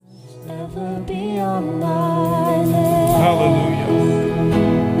Never be on my lips. Hallelujah.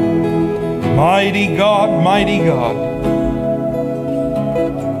 Mighty God, mighty God.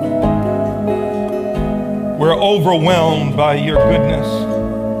 We're overwhelmed by your goodness.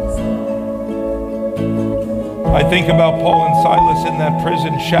 I think about Paul and Silas in that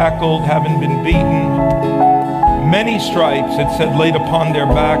prison, shackled, having been beaten. Many stripes, it said, laid upon their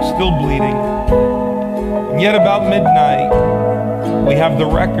backs, still bleeding. And yet about midnight, we have the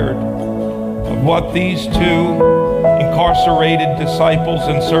record of what these two incarcerated disciples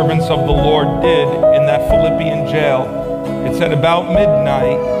and servants of the Lord did in that Philippian jail. It said about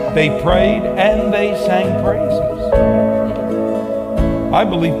midnight, they prayed and they sang praises. I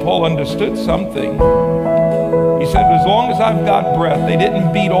believe Paul understood something. He said, as long as I've got breath, they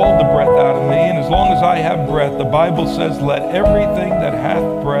didn't beat all the breath out of me, and as long as I have breath, the Bible says, let everything that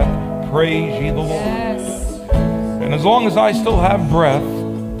hath breath praise ye the Lord. Yes. And as long as I still have breath,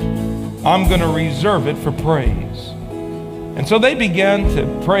 I'm going to reserve it for praise. And so they began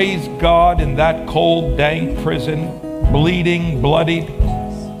to praise God in that cold, dank prison, bleeding, bloodied,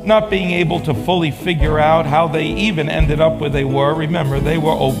 not being able to fully figure out how they even ended up where they were. Remember, they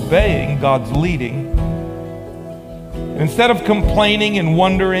were obeying God's leading. Instead of complaining and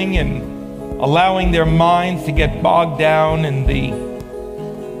wondering and allowing their minds to get bogged down in the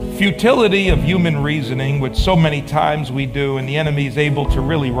futility of human reasoning, which so many times we do, and the enemy is able to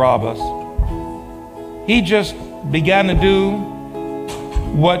really rob us, he just began to do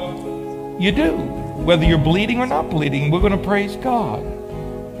what you do. Whether you're bleeding or not bleeding, we're going to praise God.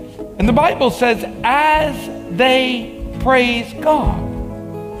 And the Bible says, as they praise God,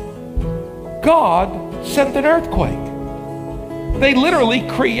 God sent an earthquake. They literally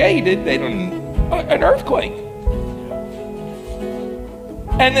created an earthquake.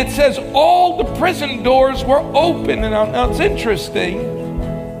 And it says all the prison doors were open. And now it's interesting.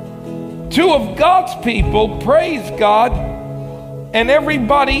 Two of God's people praised God, and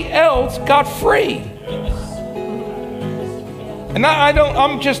everybody else got free. And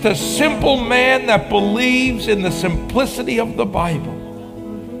I'm just a simple man that believes in the simplicity of the Bible.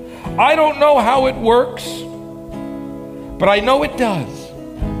 I don't know how it works, but I know it does.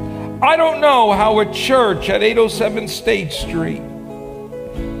 I don't know how a church at 807 State Street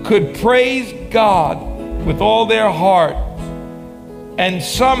could praise God with all their heart, and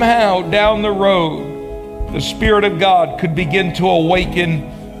somehow down the road, the Spirit of God could begin to awaken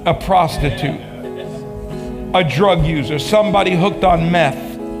a prostitute, a drug user, somebody hooked on meth,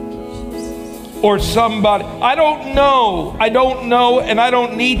 or somebody, I don't know, and I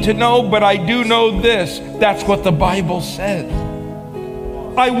don't need to know, but I do know this. That's what the Bible says.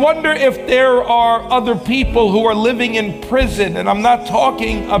 I wonder if there are other people who are living in prison, and I'm not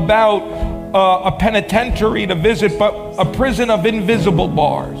talking about a penitentiary to visit, but a prison of invisible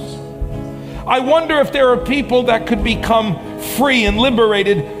bars. I wonder if there are people that could become free and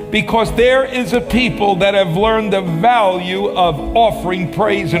liberated because there is a people that have learned the value of offering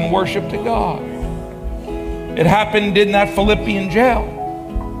praise and worship to God. It happened in that Philippian jail.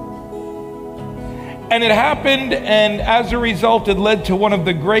 And it happened, and as a result, it led to one of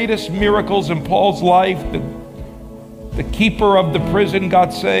the greatest miracles in Paul's life. The keeper of the prison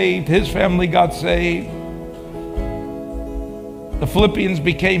got saved. His family got saved. The Philippians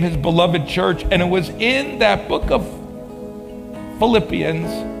became his beloved church. And it was in that book of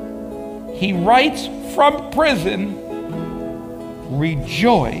Philippians, he writes from prison,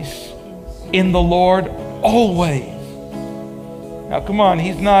 rejoice in the Lord always. Now, come on,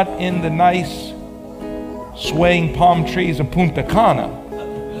 he's not in the nice swaying palm trees of Punta Cana.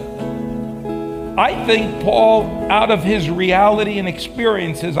 I think Paul, out of his reality and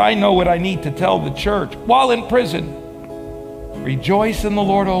experiences, I know what I need to tell the church while in prison. Rejoice in the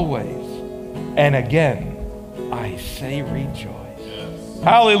Lord always. And again, I say rejoice.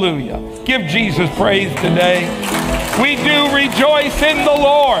 Hallelujah. Give Jesus praise today. We do rejoice in the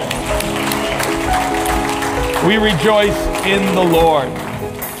Lord. We rejoice in the Lord.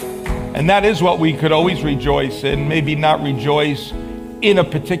 And that is what we could always rejoice in. Maybe not rejoice in a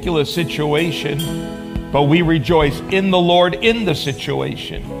particular situation, but we rejoice in the Lord in the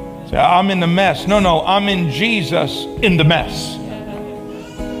situation. Say, I'm in the mess. No, I'm in Jesus in the mess.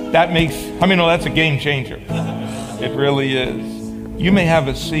 That makes, that's a game changer. It really is. You may have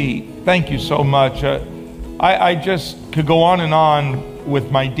a seat. Thank you so much. I just could go on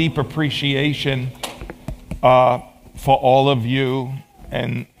with my deep appreciation for all of you.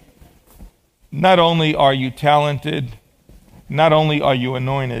 And not only are you talented, not only are you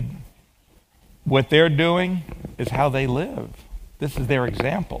anointed, what they're doing is how they live. This is their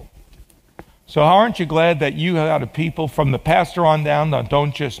example. So aren't you glad that you have people from the pastor on down that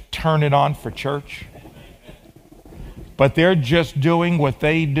don't just turn it on for church, but they're just doing what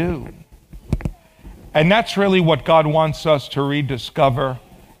they do? And that's really what God wants us to rediscover,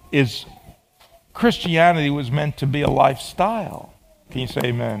 is Christianity was meant to be a lifestyle. Can you say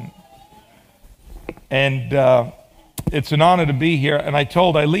amen? And it's an honor to be here. And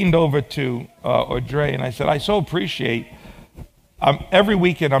I leaned over to Audrey and I said, I so appreciate, every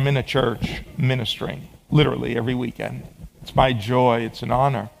weekend I'm in a church ministering, literally every weekend. It's my joy, it's an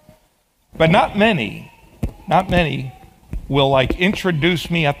honor. But not many will like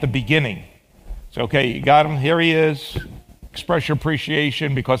introduce me at the beginning. So, okay, you got him, here he is, express your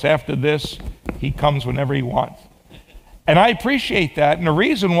appreciation, because after this, he comes whenever he wants. And I appreciate that, and the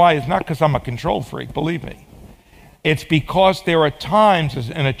reason why is not because I'm a control freak, believe me. It's because there are times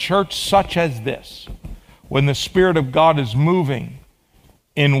in a church such as this, when the Spirit of God is moving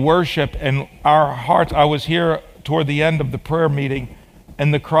in worship and our hearts. I was here toward the end of the prayer meeting,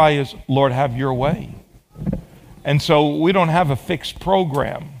 and the cry is, Lord, have your way. And so we don't have a fixed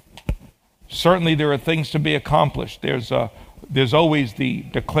program. Certainly there are things to be accomplished. There's always the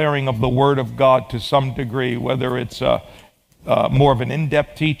declaring of the Word of God to some degree, whether it's more of an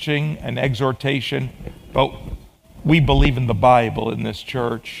in-depth teaching, an exhortation. But we believe in the Bible in this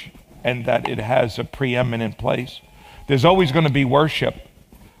church and that it has a preeminent place. There's always going to be worship,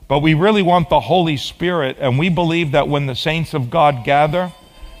 but we really want the Holy Spirit, and we believe that when the saints of God gather,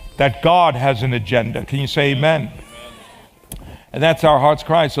 that God has an agenda. Can you say amen? And that's our heart's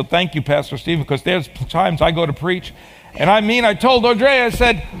cry. So thank you, Pastor Stephen, because there's times I go to preach, and I told Audrey, I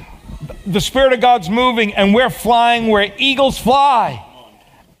said, the Spirit of God's moving, and we're flying where eagles fly.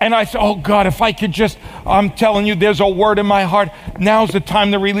 And I said, oh God, if I could just, I'm telling you, there's a word in my heart. Now's the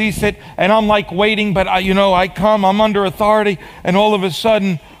time to release it. And I'm like waiting, but I'm under authority. And all of a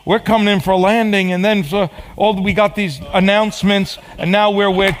sudden, we're coming in for a landing. And then we got these announcements, and now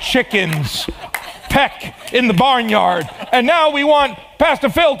we're where chickens peck in the barnyard. And now we want Pastor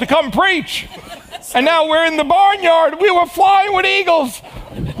Phil to come preach. And now we're in the barnyard. We were flying with eagles.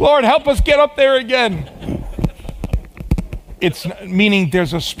 Lord, help us get up there again. It's meaning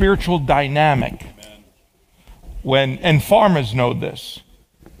there's a spiritual dynamic. And farmers know this.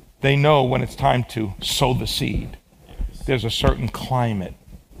 They know when it's time to sow the seed. There's a certain climate.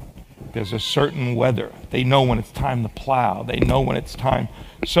 There's a certain weather. They know when it's time to plow. They know when it's time.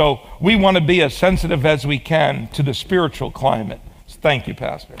 So we want to be as sensitive as we can to the spiritual climate. So thank you,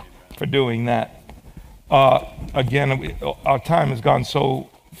 Pastor, for doing that. Again, our time has gone so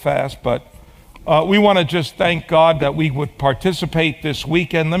fast, but we want to just thank God that we would participate this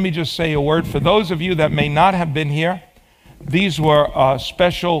weekend. Let me just say a word. For those of you that may not have been here, these were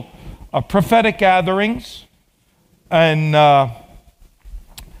special prophetic gatherings. And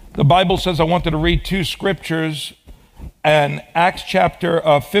the Bible says, I wanted to read two scriptures. And Acts chapter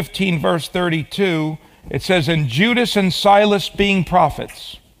 15, verse 32, it says, and Judas and Silas being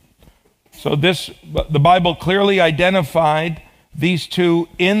prophets. So the Bible clearly identified these two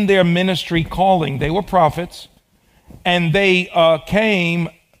in their ministry calling. They were prophets, and they came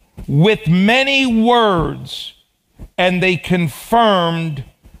with many words, and they confirmed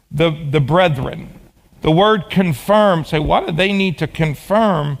the brethren. The word confirm, say, what do they need to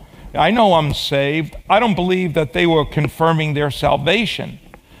confirm? I know I'm saved. I don't believe that they were confirming their salvation.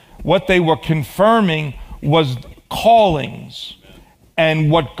 What they were confirming was callings and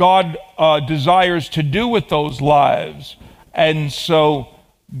what God desires to do with those lives. And so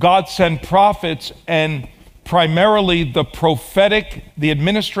God sent prophets, and primarily the prophetic, the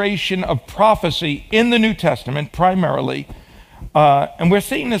administration of prophecy in the New Testament primarily. And we're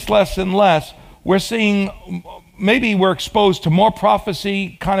seeing this less and less. We're seeing, maybe we're exposed to more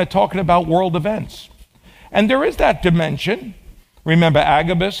prophecy kind of talking about world events. And there is that dimension. Remember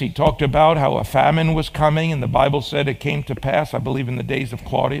Agabus, he talked about how a famine was coming, and the Bible said it came to pass, I believe, in the days of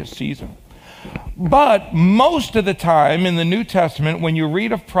Claudius Caesar. But most of the time in the New Testament, when you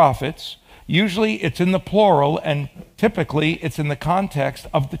read of prophets, usually it's in the plural, and typically it's in the context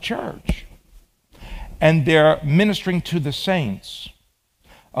of the church. And they're ministering to the saints,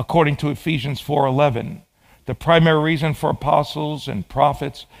 according to Ephesians 4:11. The primary reason for apostles and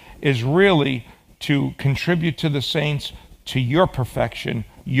prophets is really to contribute to the saints, to your perfection,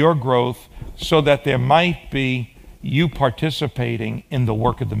 your growth, so that there might be you participating in the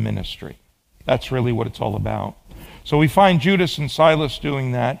work of the ministry. That's really what it's all about. So we find Judas and Silas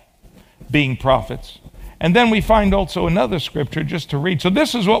doing that, being prophets. And then we find also another scripture just to read. So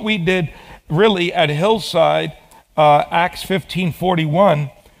this is what we did really at Hillside, Acts 15:40.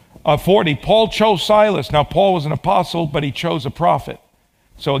 Paul chose Silas. Now Paul was an apostle, but he chose a prophet.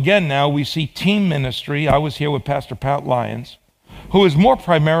 So again, now we see team ministry. I was here with Pastor Pat Lyons, who is more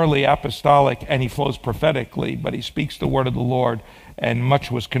primarily apostolic, and he flows prophetically, but he speaks the word of the Lord, and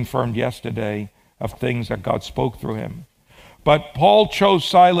much was confirmed yesterday of things that God spoke through him. But Paul chose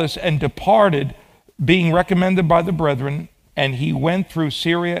Silas and departed, being recommended by the brethren, and he went through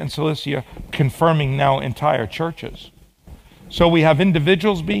Syria and Cilicia, confirming now entire churches. So we have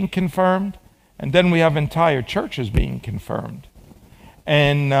individuals being confirmed, and then we have entire churches being confirmed.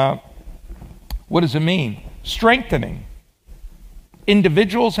 And what does it mean? Strengthening.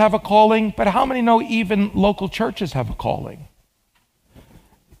 Individuals have a calling, but how many know even local churches have a calling?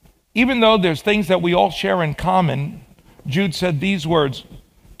 Even though there's things that we all share in common, Jude said these words,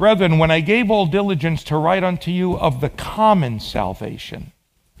 "Brethren, when I gave all diligence to write unto you of the common salvation."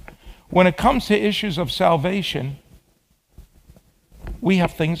 When it comes to issues of salvation, we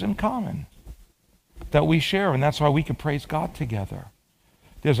have things in common that we share, and that's why we can praise God together.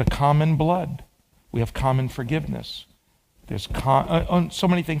 There's a common blood. We have common forgiveness. There's so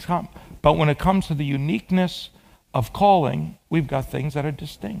many things common. But when it comes to the uniqueness of calling, we've got things that are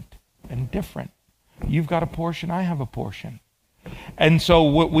distinct and different. You've got a portion, I have a portion. And so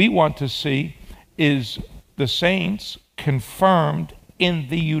what we want to see is the saints confirmed in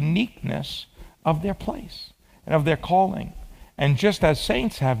the uniqueness of their place and of their calling. And just as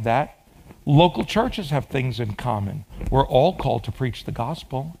saints have that, local churches have things in common. We're all called to preach the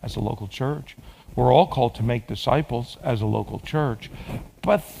gospel as a local church. We're all called to make disciples as a local church.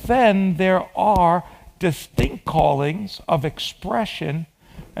 But then there are distinct callings of expression,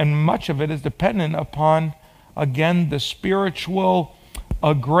 and much of it is dependent upon, again, the spiritual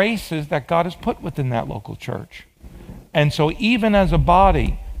graces that God has put within that local church. And so even as a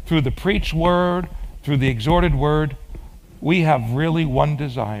body, through the preached word, through the exhorted word, we have really one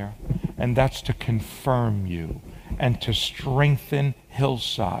desire, and that's to confirm you and to strengthen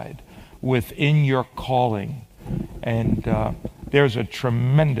Hillside within your calling. And there's a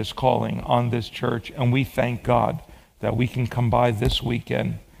tremendous calling on this church, and we thank God that we can come by this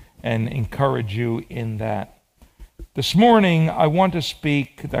weekend and encourage you in that. This morning, I want to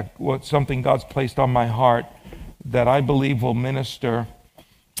speak something God's placed on my heart that I believe will minister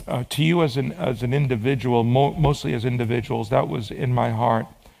to you as an individual, mostly as individuals. That was in my heart.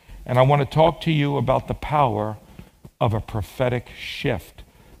 And I want to talk to you about the power of a prophetic shift.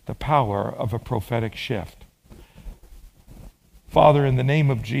 The power of a prophetic shift. Father, in the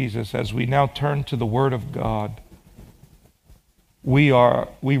name of Jesus, as we now turn to the Word of God, we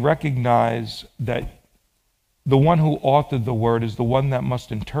recognize that the one who authored the Word is the one that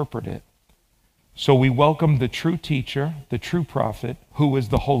must interpret it. So we welcome the true teacher, the true prophet, who is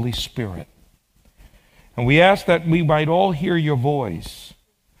the Holy Spirit. And we ask that we might all hear your voice.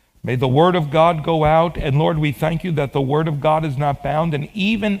 May the word of God go out, and Lord, we thank you that the word of God is not bound, and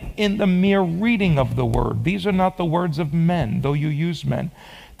even in the mere reading of the word, these are not the words of men, though you use men.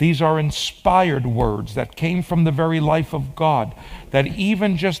 These are inspired words that came from the very life of God, that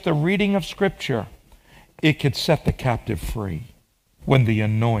even just the reading of Scripture, it could set the captive free when the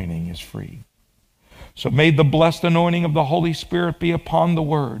anointing is free. So may the blessed anointing of the Holy Spirit be upon the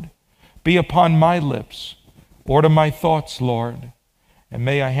word, be upon my lips. Order my thoughts, Lord, and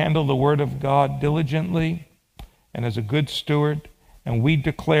may I handle the word of God diligently and as a good steward. And we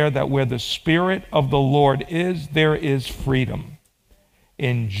declare that where the Spirit of the Lord is, there is freedom.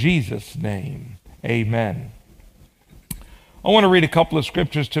 In Jesus' name, amen. I want to read a couple of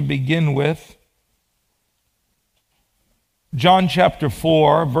scriptures to begin with. John chapter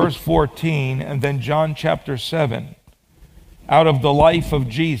 4, verse 14, and then John chapter 7, out of the life of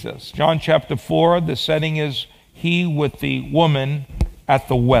Jesus. John chapter 4, the setting is he with the woman at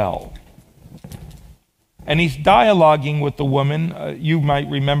the well. And he's dialoguing with the woman. You might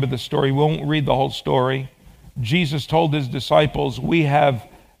remember the story. We won't read the whole story. Jesus told his disciples, we have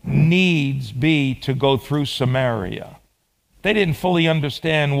needs be to go through Samaria. They didn't fully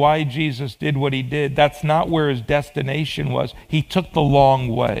understand why Jesus did what he did. That's not where his destination was. He took the long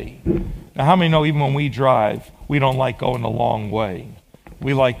way. Now, how many know even when we drive, we don't like going the long way?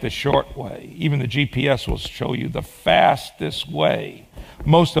 We like the short way. Even the GPS will show you the fastest way.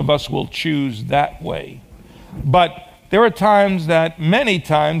 Most of us will choose that way. But there are times that, many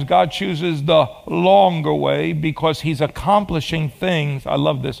times, God chooses the longer way because he's accomplishing things, I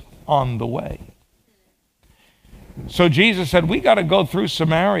love this, on the way. So Jesus said, we got to go through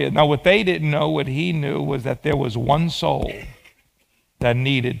Samaria. Now, what they didn't know, what he knew, was that there was one soul that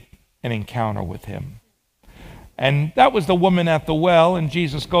needed an encounter with him. And that was the woman at the well, and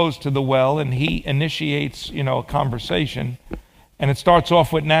Jesus goes to the well, and he initiates, a conversation, and it starts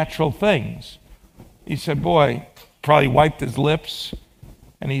off with natural things. He said, boy, probably wiped his lips,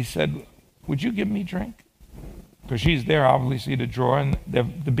 And he said, would you give me drink? Because she's there obviously to draw. And the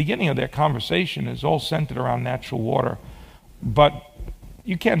beginning of their conversation is all centered around natural water. But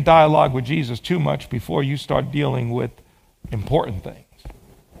you can't dialogue with Jesus too much before you start dealing with important things.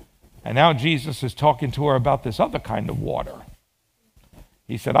 And now Jesus is talking to her about this other kind of water.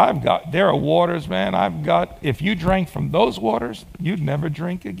 He said, there are waters, man, if you drank from those waters, you'd never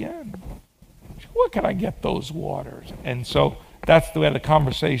drink again. Where can I get those waters? And so that's the way of the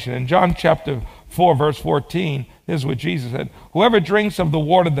conversation. In John chapter 4, verse 14, this is what Jesus said. Whoever drinks of the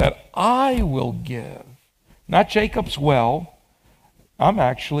water that I will give, not Jacob's well, I'm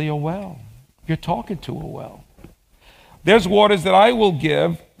actually a well. You're talking to a well. There's waters that I will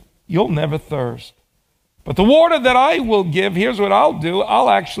give, you'll never thirst. But the water that I will give, here's what I'll do. I'll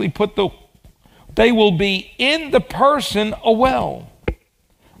actually they will be in the person a well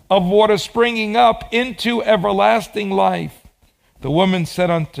of water springing up into everlasting life. The woman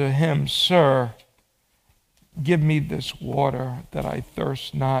said unto him, Sir, give me this water that I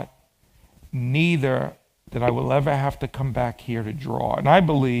thirst not, neither that I will ever have to come back here to draw. And I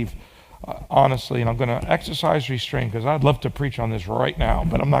believe, honestly, and I'm going to exercise restraint because I'd love to preach on this right now,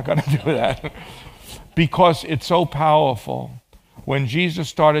 but I'm not going to do that. Because it's so powerful. When Jesus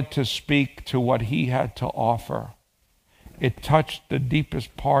started to speak to what he had to offer, it touched the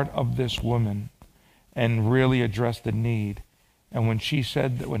deepest part of this woman and really addressed the need. And when he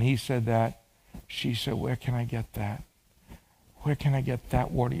said that, she said, where can I get that? Where can I get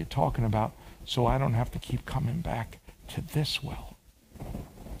that water you're talking about so I don't have to keep coming back to this well?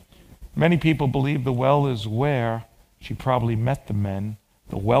 Many people believe the well is where she probably met the men.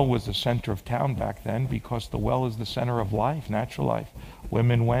 The well was the center of town back then because the well is the center of life, natural life.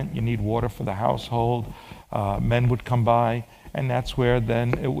 Women went, you need water for the household. Men would come by, and that's where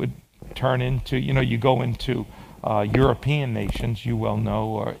then it would turn into, you go into European nations, you well know,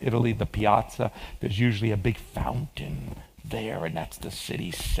 or Italy, the piazza, there's usually a big fountain there, and that's the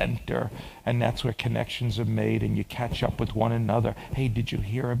city center, and that's where connections are made, and you catch up with one another. Hey, did you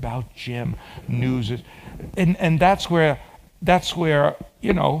hear about Jim? News is, and that's where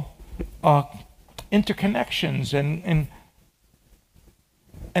interconnections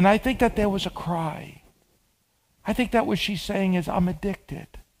and I think that there was a cry. I think that what she's saying is, I'm addicted.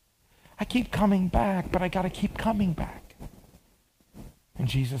 I keep coming back, but I got to keep coming back. And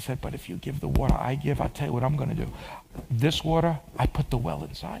Jesus said, but if you give the water I give, I'll tell you what I'm going to do. This water, I put the well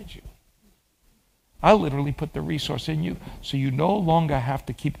inside you. I literally put the resource in you, so you no longer have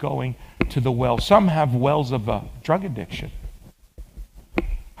to keep going to the well. Some have wells of drug addiction.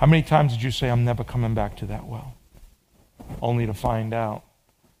 How many times did you say, I'm never coming back to that well? Only to find out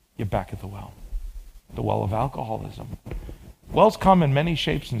you're back at the well of alcoholism. Wells come in many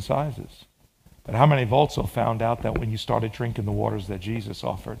shapes and sizes. But how many have also found out that when you started drinking the waters that Jesus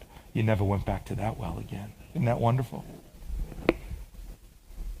offered, you never went back to that well again? Isn't that wonderful?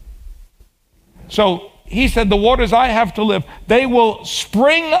 So he said, the waters I have to live, they will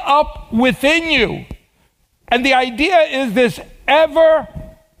spring up within you. And the idea is this ever-going,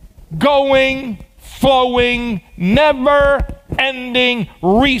 flowing, never-ending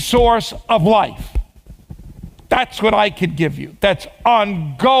resource of life. That's what I could give you. That's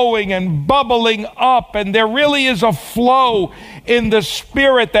ongoing and bubbling up. And there really is a flow in the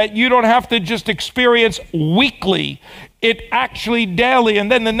Spirit that you don't have to just experience weekly. It actually daily. And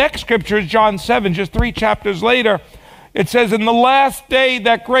then the next scripture is John 7, just 3 chapters later. It says, in the last day,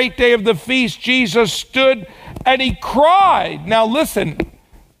 that great day of the feast, Jesus stood and he cried. Now listen,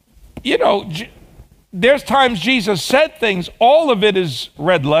 there's times Jesus said things. All of it is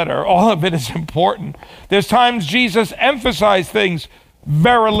red letter. All of it is important. There's times Jesus emphasized things.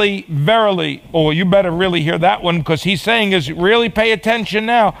 Verily, verily. Oh, you better really hear that one, because he's saying is really pay attention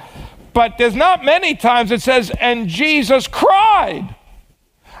now. But there's not many times it says, and Jesus cried.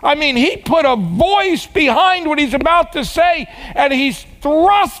 I mean, he put a voice behind what he's about to say, and he's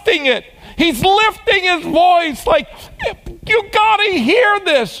thrusting it. He's lifting his voice like, you gotta hear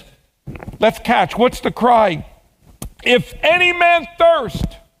this. Let's catch. What's the cry? If any man thirst,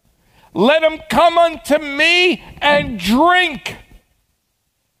 let him come unto me and drink.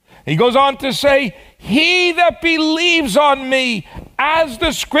 He goes on to say, he that believes on me, as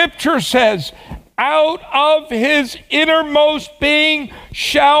the scripture says, out of his innermost being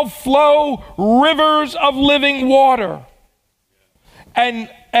shall flow rivers of living water. And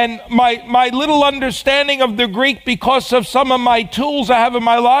my little understanding of the Greek, because of some of my tools I have in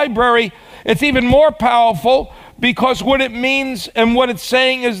my library, it's even more powerful, because what it means and what it's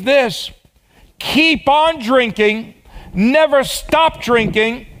saying is this: keep on drinking, never stop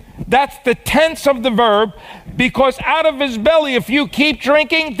drinking. That's the tense of the verb, Because out of his belly, if you keep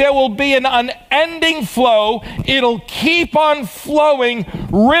drinking, there will be an unending flow. It'll keep on flowing,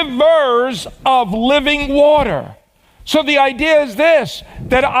 rivers of living water. So the idea is this,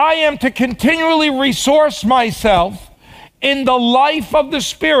 that I am to continually resource myself in the life of the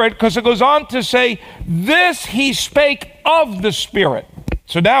Spirit, because it goes on to say, this he spake of the Spirit.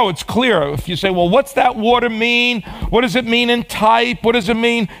 So now it's clear. If you say, well, what's that water mean? What does it mean in type? What does it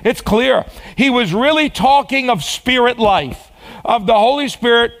mean? It's clear. He was really talking of spirit life, of the Holy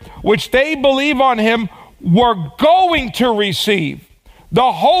Spirit, which they believe on him were going to receive.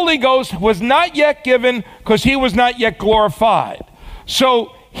 The Holy Ghost was not yet given because he was not yet glorified.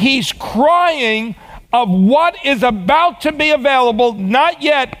 So he's crying of what is about to be available, not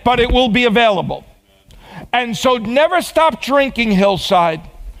yet, but it will be available. And so never stop drinking, Hillside.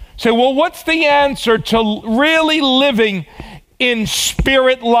 Say, well, what's the answer to really living in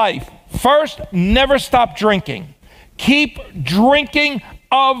spirit life? First, never stop drinking. Keep drinking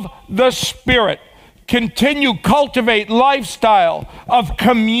of the Spirit. Continue, cultivate lifestyle of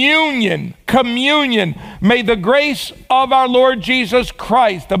communion. Communion. May the grace of our Lord Jesus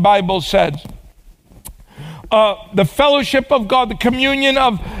Christ, the Bible says, the fellowship of God, the communion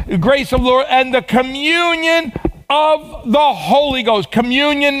of the grace of the Lord, and the communion of the Holy Ghost.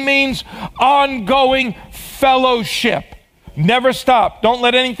 Communion means ongoing fellowship. Never stop. Don't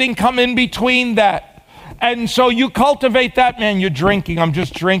let anything come in between that. And so you cultivate that, man. You're drinking. I'm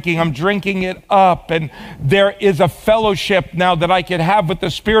just drinking. I'm drinking it up. And there is a fellowship now that I can have with the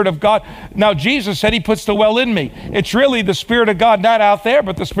Spirit of God. Now, Jesus said he puts the well in me. It's really the Spirit of God, not out there,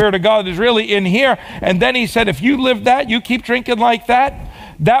 but the Spirit of God is really in here. And then he said, if you live that, you keep drinking like that,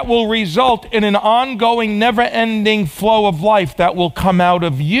 that will result in an ongoing, never-ending flow of life that will come out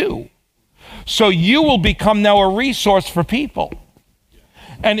of you. So you will become now a resource for people.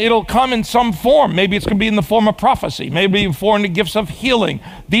 And it'll come in some form. Maybe it's going to be in the form of prophecy. Maybe in form of the gifts of healing.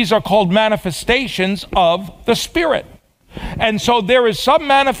 These are called manifestations of the Spirit. And so there is some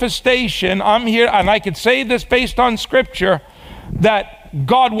manifestation, I'm here, and I can say this based on Scripture, that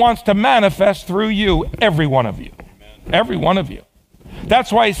God wants to manifest through you, every one of you. Every one of you.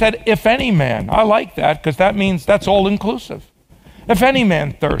 That's why he said, if any man. I like that, because that means that's all inclusive. If any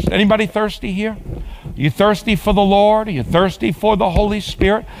man thirst. Anybody thirsty here? Are you thirsty for the Lord? Are you thirsty for the Holy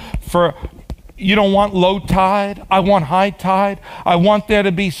Spirit? You don't want low tide. I want high tide. I want there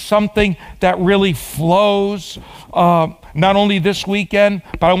to be something that really flows, not only this weekend,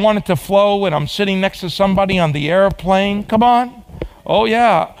 but I want it to flow when I'm sitting next to somebody on the airplane. Come on. Oh,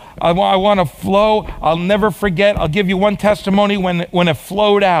 yeah. I want to flow. I'll never forget. I'll give you one testimony when it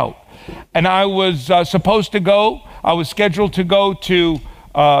flowed out. And I was supposed to go. I was scheduled to go to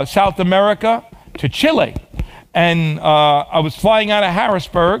South America, to Chile. And I was flying out of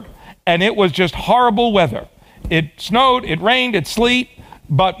Harrisburg, and it was just horrible weather. It snowed, it rained, it sleet,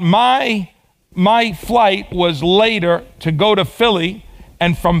 but my flight was later to go to Philly,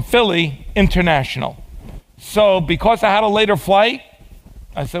 and from Philly, international. So because I had a later flight,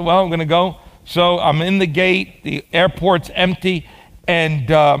 I said, well, I'm going to go. So I'm in the gate, the airport's empty, and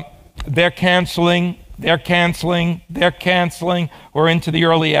they're canceling. We're into the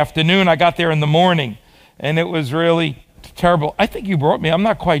early afternoon. I got there in the morning, and it was really terrible. I think you brought me. I'm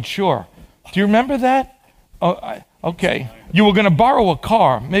not quite sure. Do you remember that? Oh, okay. You were going to borrow a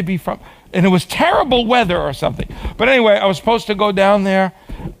car, maybe and it was terrible weather or something. But anyway, I was supposed to go down there,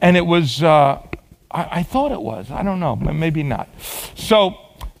 and it was, I thought it was. I don't know. Maybe not. So,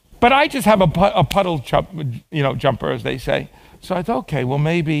 but I just have a puddle jumper, as they say. So I thought, okay, well,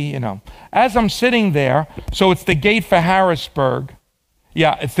 maybe, As I'm sitting there, so it's the gate for Harrisburg.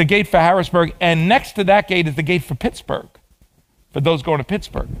 Yeah, it's the gate for Harrisburg. And next to that gate is the gate for Pittsburgh, for those going to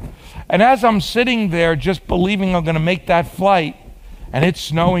Pittsburgh. And as I'm sitting there just believing I'm going to make that flight, and it's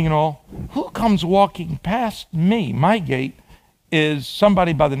snowing and all, who comes walking past me? My gate is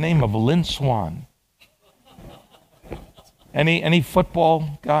somebody by the name of Lynn Swann. Any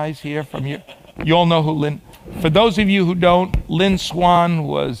football guys here from here? You all know who Lynn... For those of you who don't, Lynn Swann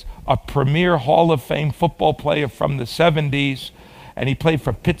was a premier Hall of Fame football player from the 70s, and he played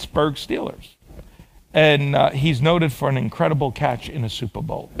for Pittsburgh Steelers. And he's noted for an incredible catch in a Super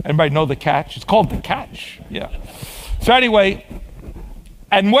Bowl. Anybody know the catch? It's called the catch. Yeah. So anyway,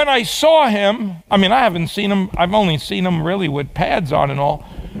 and when I saw him, I haven't seen him, I've only seen him really with pads on and all.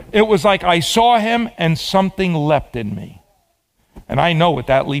 It was like I saw him and something leapt in me. And I know what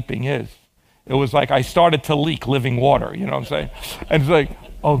that leaping is. It was like I started to leak living water, you know what I'm saying? And it's like,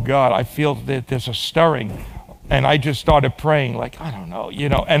 oh God, I feel that there's a stirring. And I just started praying like, I don't know,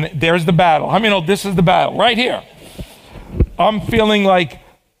 and there's the battle. How many know this is the battle right here? I'm feeling like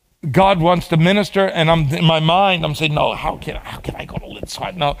God wants to minister, and I'm in my mind, I'm saying, no, how can I go to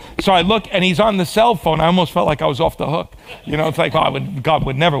Lidside? No. So I look, and he's on the cell phone. I almost felt like I was off the hook. You know, it's like, God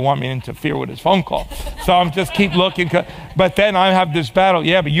would never want me to interfere with his phone call. So I'm just keep looking. But then I have this battle.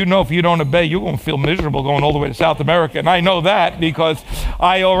 Yeah, but you know, if you don't obey, you're going to feel miserable going all the way to South America. And I know that because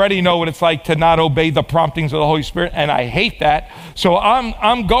I already know what it's like to not obey the promptings of the Holy Spirit, and I hate that. So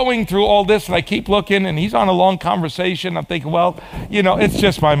I'm going through all this, and I keep looking, and he's on a long conversation. I'm thinking, well, you know, it's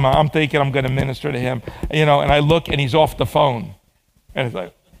just my mom. I'm thinking I'm going to minister to him, you know, and I look, and he's off the phone. And it's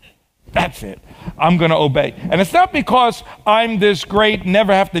like, that's it. I'm going to obey. And it's not because I'm this great,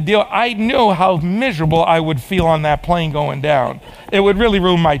 never have to deal. I knew how miserable I would feel on that plane going down. It would really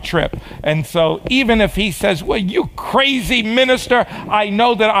ruin my trip. And so even if he says, well, you crazy minister, I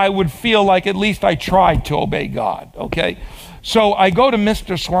know that I would feel like at least I tried to obey God, okay? So I go to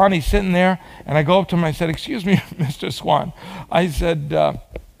Mr. Swan. He's sitting there, and I go up to him. I said, excuse me, Mr. Swan. I said,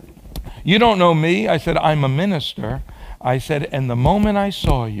 you don't know me. I said, I'm a minister. I said, and the moment I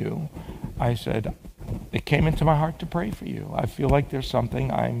saw you, I said, it came into my heart to pray for you. I feel like there's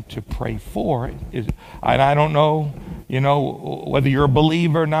something I'm to pray for. And I don't know, you know, whether you're a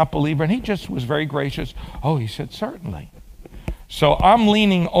believer or not believer. And he just was very gracious. Oh, he said, certainly. So I'm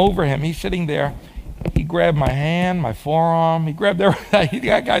leaning over him. He's sitting there. He grabbed my hand, my forearm. He grabbed everything.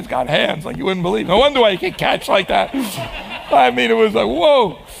 That guy's got hands like you wouldn't believe. No wonder why he can catch like that. I mean, it was like,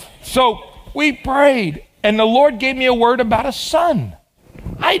 whoa. So we prayed, and the Lord gave me a word about a son.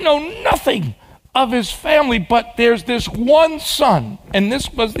 I know nothing of his family, but there's this one son, and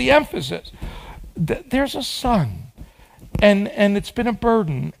this was the emphasis. There's a son, and it's been a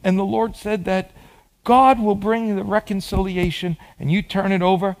burden, and the Lord said that God will bring the reconciliation, and you turn it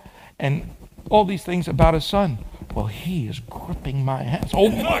over, and all these things about a son. Well, he is gripping my hands. Oh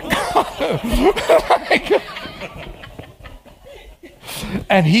my God.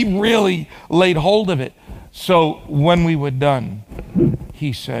 And he really laid hold of it. So when we were done,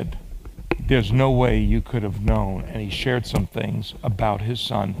 he said, there's no way you could have known. And he shared some things about his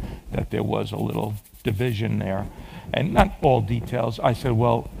son, that there was a little division there. And not all details. I said,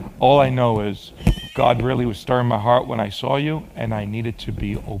 well, all I know is God really was stirring my heart when I saw you, and I needed to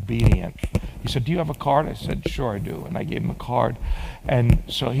be obedient. He said, do you have a card? I said, sure I do. And I gave him a card. And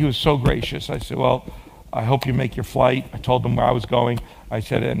so he was so gracious. I said, well, I hope you make your flight. I told him where I was going. I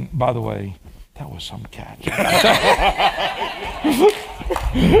said, and by the way, that was some catch.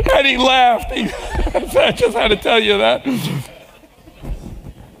 And he laughed. I just had to tell you that.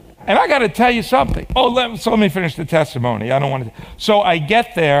 And I got to tell you something. So let me finish the testimony. I don't want to. So I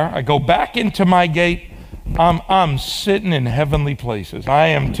get there. I go back into my gate. I'm sitting in heavenly places. I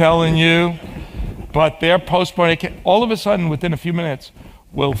am telling you. But they're postponing. All of a sudden, within a few minutes,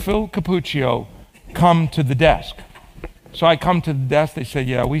 will Phil Cappuccio come to the desk? So I come to the desk. They say,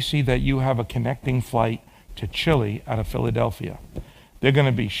 yeah, we see that you have a connecting flight to Chile out of Philadelphia. They're going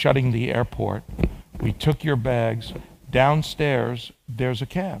to be shutting the airport. We took your bags. Downstairs, there's a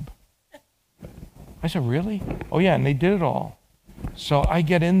cab. I said, really? Oh, yeah, and they did it all. So I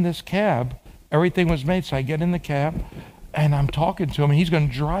get in this cab. Everything was made, so I get in the cab, and I'm talking to him, and he's going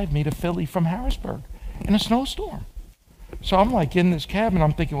to drive me to Philly from Harrisburg in a snowstorm. So I'm like in this cab, and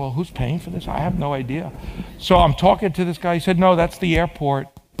I'm thinking, well, who's paying for this? I have no idea. So I'm talking to this guy. He said, no, that's the airport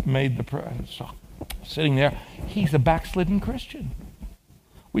made the... So sitting there, he's a backslidden Christian.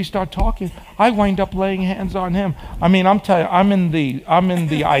 We start talking. I wind up laying hands on him. I mean, I'm telling you, I'm in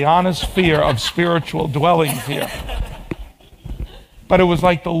the ionosphere of spiritual dwellings here. But it was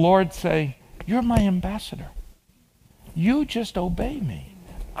like the Lord say, you're my ambassador. You just obey me.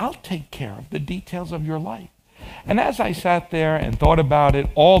 I'll take care of the details of your life. And as I sat there and thought about it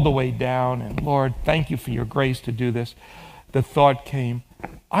all the way down, and Lord, thank you for your grace to do this, the thought came,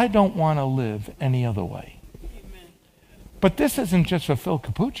 I don't want to live any other way. But this isn't just for Phil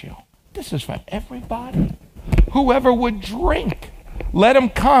Cappuccio. This is for everybody. Whoever would drink, let him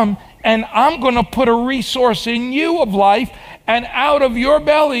come, and I'm going to put a resource in you of life, and out of your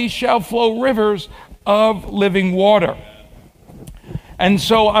belly shall flow rivers of living water. And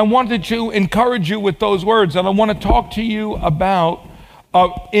so I wanted to encourage you with those words, and I want to talk to you about an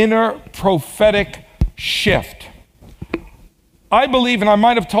inner prophetic shift. I believe, and I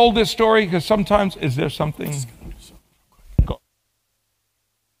might have told this story because sometimes, is there something?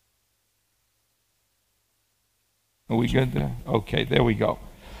 Are we good there? Okay, there we go.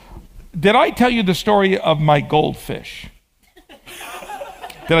 Did I tell you the story of my goldfish?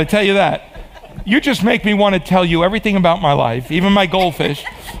 Did I tell you that? You just make me want to tell you everything about my life, even my goldfish.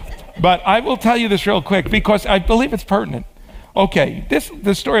 But I will tell you this real quick because I believe it's pertinent. Okay,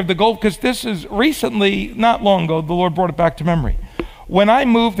 the story of the gold, because this is recently, not long ago, the Lord brought it back to memory. When I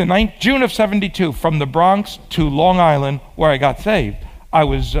moved in June of 72 from the Bronx to Long Island, where I got saved, I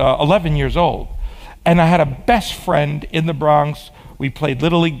was 11 years old. And I had a best friend in the Bronx. We played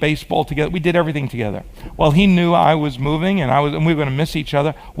Little League Baseball together. We did everything together. Well, he knew I was moving and we were going to miss each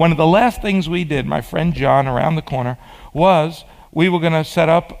other. One of the last things we did, my friend John around the corner, was we were going to set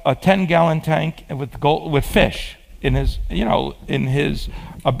up a 10-gallon tank with fish in his, in his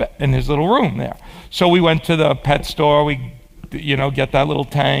little room there. So we went to the pet store. We, get that little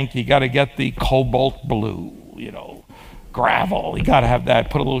tank. You got to get the cobalt blue, gravel. You got to have that.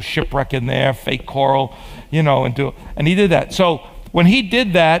 Put a little shipwreck in there, fake coral, and he did that. So when he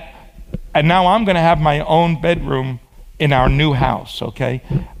did that, and now I'm going to have my own bedroom in our new house, okay?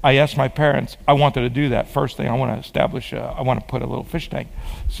 I asked my parents, I wanted to do that. First thing, I want to establish, I want to put a little fish tank.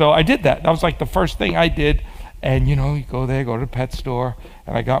 So I did that. That was like the first thing I did. And, you go there, go to the pet store,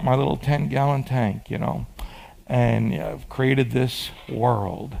 and I got my little 10-gallon tank, and I've created this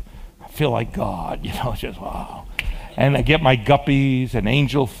world. I feel like God, just wow. And I get my guppies and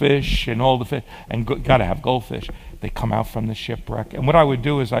angelfish and all the fish, and got to have goldfish. They come out from the shipwreck. And what I would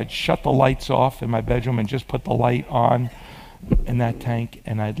do is I'd shut the lights off in my bedroom and just put the light on in that tank,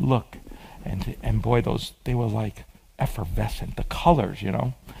 and I'd look. And boy, they were like effervescent, the colors,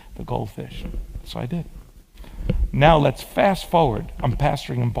 the goldfish. So I did. Now let's fast forward. I'm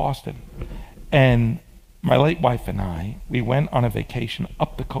pastoring in Boston. And my late wife and I, we went on a vacation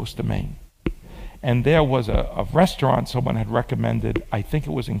up the coast of Maine. And there was a restaurant someone had recommended. I think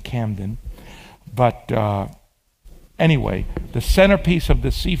it was in Camden. But anyway, the centerpiece of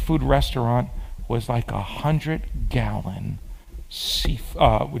the seafood restaurant was like 100-gallon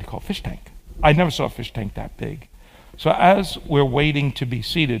fish tank. I never saw a fish tank that big. So as we're waiting to be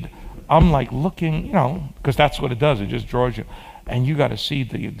seated, I'm like looking, because that's what it does. It just draws you. And you got to see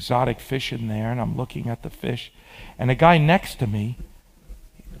the exotic fish in there. And I'm looking at the fish. And the guy next to me,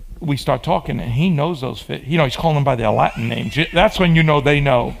 we start talking, and he knows those fish. He's calling them by their Latin names. That's when they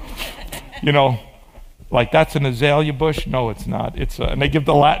know. Like that's an azalea bush. No, it's not. And they give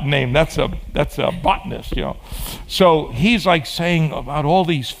the Latin name. That's a botanist. So he's like saying about all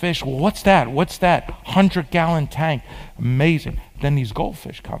these fish. Well, what's that? What's that? 100-gallon tank. Amazing. Then these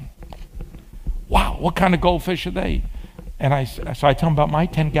goldfish come. Wow, what kind of goldfish are they? And so I tell him about my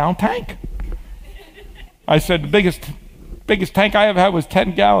 10-gallon tank. I said the biggest tank I ever had was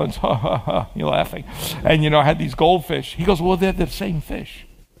 10 gallons. Ha ha ha. You're laughing. And I had these goldfish. He goes, well, they're the same fish.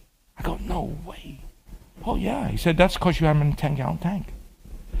 I go, no way. Oh yeah. He said, that's because you have them in a 10-gallon tank.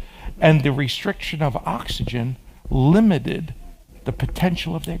 And the restriction of oxygen limited the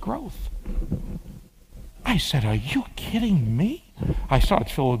potential of their growth. I said, are you kidding me? I started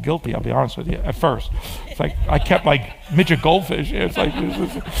to feel a little guilty, I'll be honest with you, at first. It's like, I kept like midget goldfish. It's like,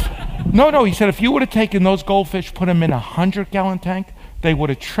 no, he said, if you would have taken those goldfish, put them in a 100-gallon tank, they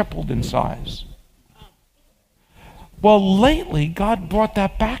would have tripled in size. Well, lately, God brought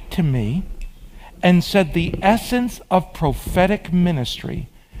that back to me and said the essence of prophetic ministry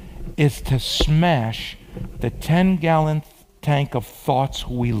is to smash the 10-gallon tank of thoughts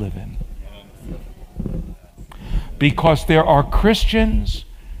we live in. Because there are Christians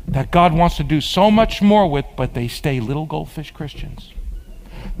that God wants to do so much more with, but they stay little goldfish Christians.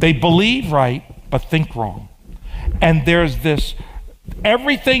 They believe right, but think wrong. And there's this,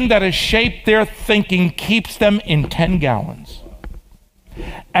 everything that has shaped their thinking keeps them in 10 gallons.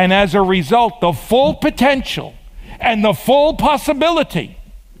 And as a result, the full potential and the full possibility,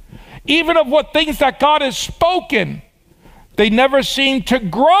 even of what things that God has spoken, they never seem to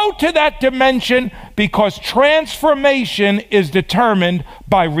grow to that dimension because transformation is determined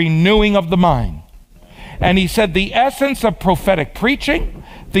by renewing of the mind. And he said the essence of prophetic preaching,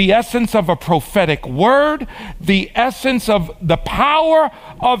 the essence of a prophetic word, the essence of the power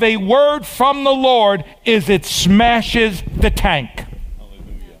of a word from the Lord is it smashes the tank.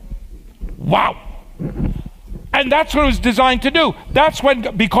 Wow. And that's what it was designed to do. That's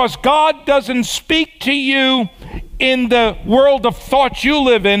when, because God doesn't speak to you in the world of thoughts you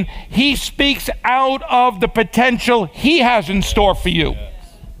live in, he speaks out of the potential he has in store for you.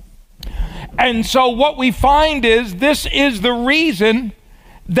 And so what we find is this is the reason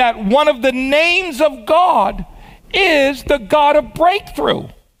that one of the names of God is the God of breakthrough.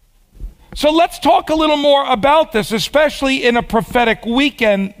 So let's talk a little more about this, especially in a prophetic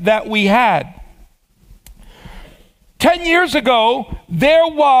weekend that we had. 10 years ago, there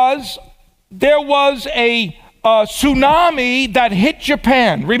was a tsunami that hit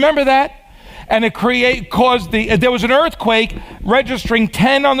Japan. Remember that? And it there was an earthquake registering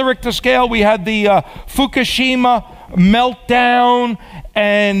 10 on the Richter scale. We had the Fukushima meltdown,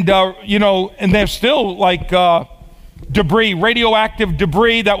 and and they're still like debris, radioactive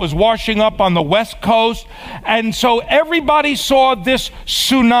debris that was washing up on the West Coast. And so everybody saw this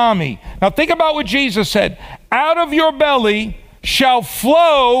tsunami. Now think about what Jesus said. Out of your belly shall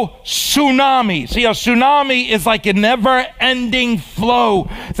flow tsunami. See, a tsunami is like a never-ending flow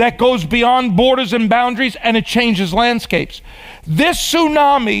that goes beyond borders and boundaries, and it changes landscapes. This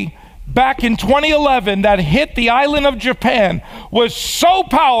tsunami back in 2011 that hit the island of Japan was so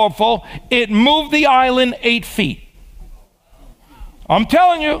powerful, it moved the island 8 feet. I'm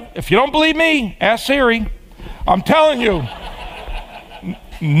telling you, if you don't believe me, ask Siri. I'm telling you,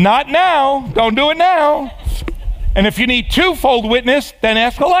 not now, don't do it now. And if you need twofold witness, then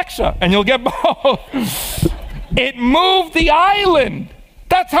ask Alexa, and you'll get both. It moved the island.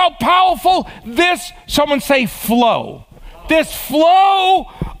 That's how powerful this, someone say flow. This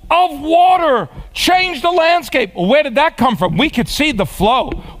flow of water changed the landscape. Where did that come from? We could see the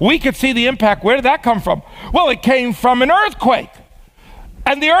flow. We could see the impact. Where did that come from? Well, it came from an earthquake.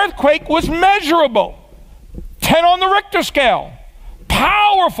 And the earthquake was measurable. 10 on the Richter scale.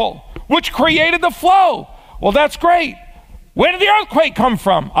 Powerful, which created the flow. Well, that's great. Where did the earthquake come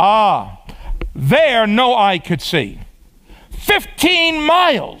from? There no eye could see. 15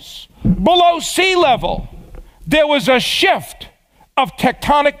 miles below sea level, there was a shift of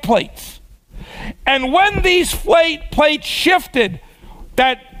tectonic plates. And when these plates shifted,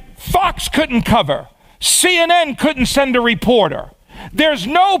 that Fox couldn't cover, CNN couldn't send a reporter. There's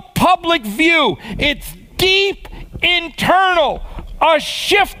no public view. It's deep internal. A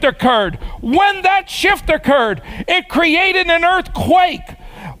shift occurred. When that shift occurred, it created an earthquake.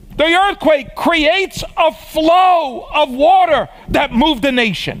 The earthquake creates a flow of water that moved the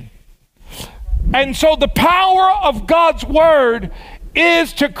nation. And so the power of God's word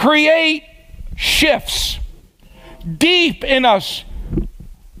is to create shifts deep in us.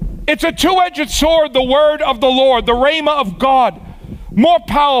 It's a two-edged sword, the word of the Lord, the rhema of God. More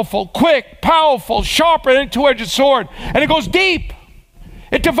powerful, quick, powerful, sharper than a two-edged sword. And it goes deep.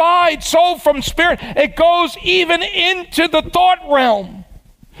 It divides soul from spirit. It goes even into the thought realm.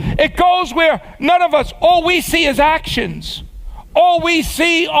 It goes where none of us, all we see is actions. All we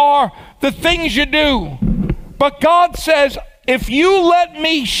see are the things you do. But God says, if you let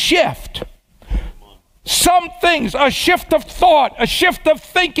me shift some things, a shift of thought, a shift of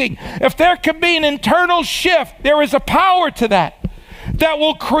thinking, if there can be an internal shift, there is a power to that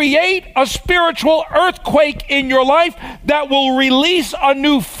will create a spiritual earthquake in your life that will release a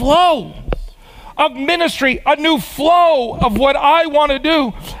new flow of ministry, a new flow of what I want to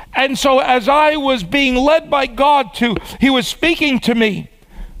do. And so as I was being led by God he was speaking to me,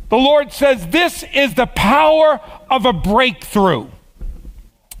 the Lord says, this is the power of a breakthrough.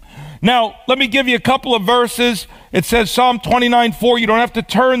 Now, let me give you a couple of verses. It says Psalm 29:4. You don't have to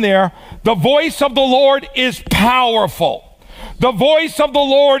turn there. The voice of the Lord is powerful. The voice of the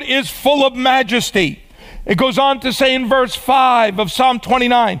Lord is full of majesty. It goes on to say in verse 5 of Psalm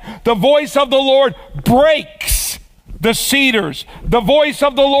 29, the voice of the Lord breaks the cedars. The voice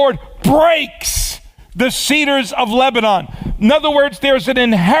of the Lord breaks the cedars of Lebanon. In other words, there's an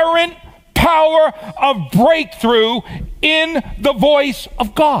inherent power of breakthrough in the voice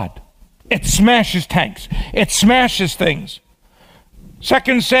of God. It smashes tanks. It smashes things.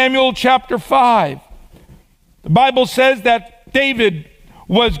 2 Samuel chapter 5. The Bible says that David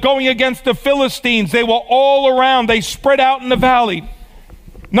was going against the Philistines. They were all around. They spread out in the valley.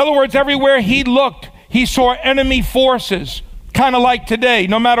 In other words, everywhere he looked, he saw enemy forces. Kind of like today,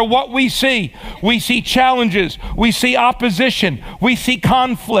 no matter what we see challenges, we see opposition, we see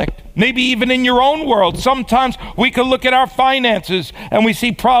conflict. Maybe even in your own world, sometimes we can look at our finances and we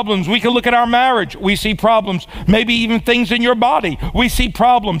see problems. We can look at our marriage, we see problems. Maybe even things in your body, we see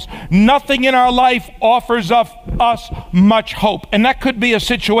problems. Nothing in our life offers us much hope, and that could be a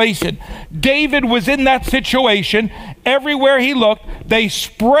situation. David was in that situation. Everywhere he looked, they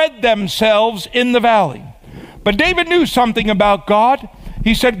spread themselves in the valley. But David knew something about God.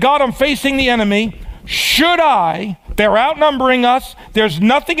 He said, God, I'm facing the enemy. They're outnumbering us. There's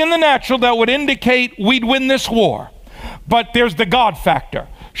nothing in the natural that would indicate we'd win this war. But there's the God factor.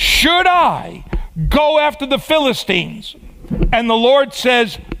 Should I go after the Philistines? And the Lord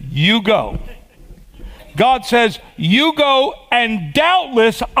says, you go. God says, you go, and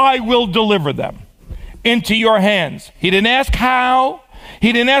doubtless I will deliver them into your hands. He didn't ask how.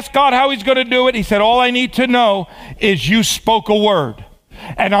 He didn't ask God how he's going to do it. He said, all I need to know is you spoke a word,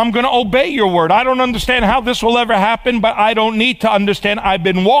 and I'm going to obey your word. I don't understand how this will ever happen, but I don't need to understand. I've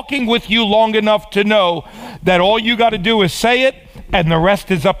been walking with you long enough to know that all you got to do is say it, and the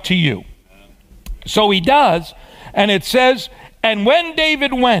rest is up to you. So he does, and it says, and when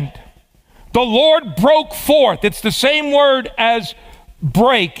David went, The Lord broke forth. It's the same word as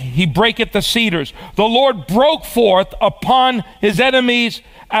break. He breaketh the cedars. The Lord broke forth upon his enemies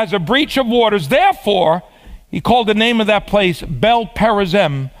as a breach of waters. Therefore, he called the name of that place Bel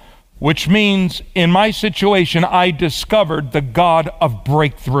Perazim, which means, in my situation, I discovered the God of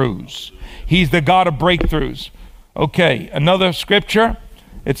breakthroughs. He's the God of breakthroughs. Okay, another scripture.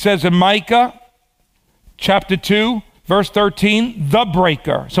 It says in Micah chapter 2, verse 13, the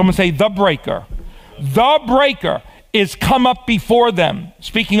breaker. Someone say the breaker. The breaker is come up before them.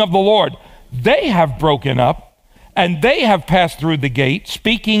 Speaking of the Lord, they have broken up and they have passed through the gate.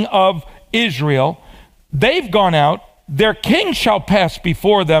 Speaking of Israel, they've gone out. Their king shall pass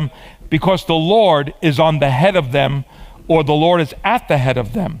before them, because the Lord is on the head of them, or the Lord is at the head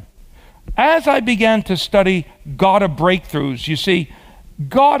of them. As I began to study God of breakthroughs, you see,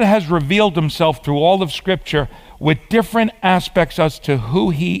 God has revealed himself through all of Scripture with different aspects as to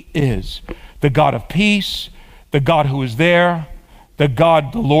who he is. The God of peace, the God who is there, the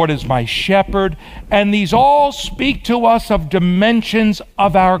God, the Lord is my shepherd. And these all speak to us of dimensions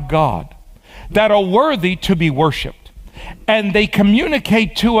of our God that are worthy to be worshiped. And they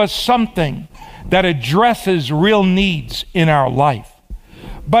communicate to us something that addresses real needs in our life.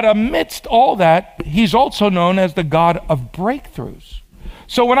 But amidst all that, he's also known as the God of breakthroughs.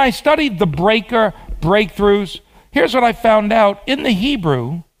 So when I studied the breaker, breakthroughs, here's what I found out. In the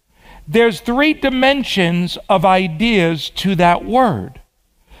Hebrew, there's 3 dimensions of ideas to that word.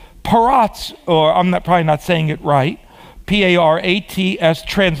 Parats, or I'm probably not saying it right, P-A-R-A-T-S,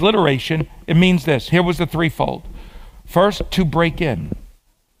 transliteration, it means this. Here was the threefold. First, to break in.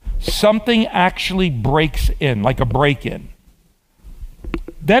 Something actually breaks in, like a break-in.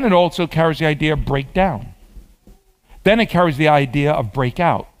 Then it also carries the idea of break down. Then it carries the idea of break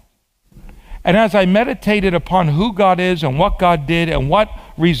out. And as I meditated upon who God is and what God did and what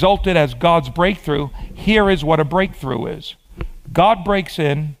resulted as God's breakthrough, here is what a breakthrough is. God breaks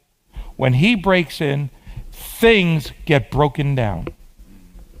in. When he breaks in, things get broken down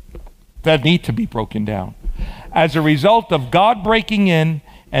that need to be broken down. As a result of God breaking in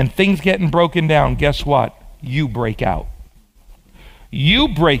and things getting broken down, guess what? You break out. You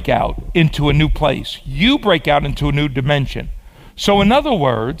break out into a new place. You break out into a new dimension. So in other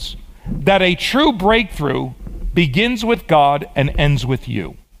words, that a true breakthrough begins with God and ends with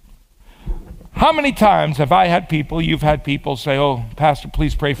you. How many times have I had people, you've had people say, oh, Pastor,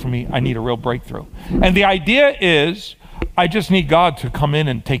 please pray for me. I need a real breakthrough. And the idea is, I just need God to come in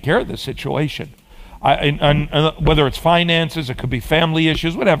and take care of this situation. Whether it's finances, it could be family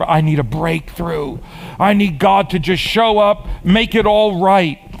issues, whatever. I need a breakthrough. I need God to just show up, make it all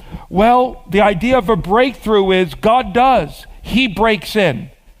right. Well, the idea of a breakthrough is God does. He breaks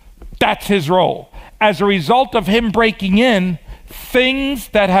in. That's his role. As a result of him breaking in, things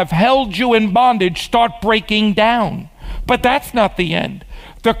that have held you in bondage start breaking down. But that's not the end.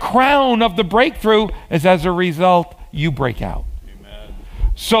 The crown of the breakthrough is, as a result, you break out.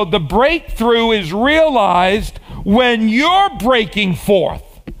 So the breakthrough is realized when you're breaking forth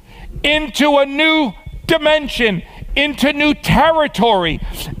into a new dimension, into new territory,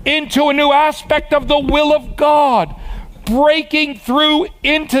 into a new aspect of the will of God, breaking through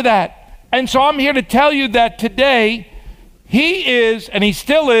into that. And so I'm here to tell you that today, he is, and he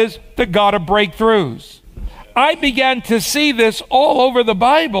still is, the God of breakthroughs. I began to see this all over the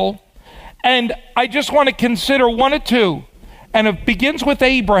Bible, and I just want to consider one or two. And it begins with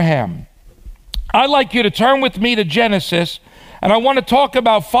Abraham. I'd like you to turn with me to Genesis, and I want to talk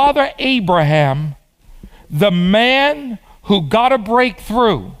about Father Abraham, the man who got a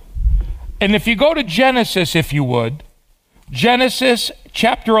breakthrough. And if you go to Genesis, if you would, Genesis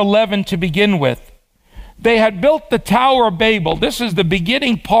chapter 11 to begin with, they had built the Tower of Babel. This is the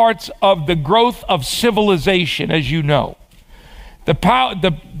beginning parts of the growth of civilization, as you know.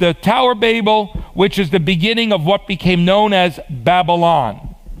 The Tower of Babel, which is the beginning of what became known as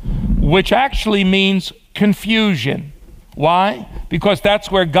Babylon, which actually means confusion. Why? Because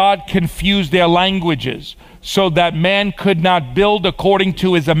that's where God confused their languages so that man could not build according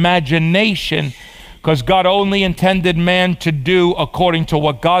to his imagination, because God only intended man to do according to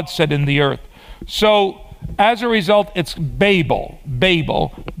what God said in the earth. So as a result, it's Babel,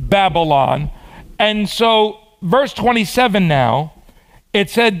 Babylon. And so verse 27 now, it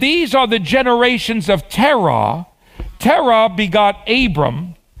said, these are the generations of Terah. Terah begot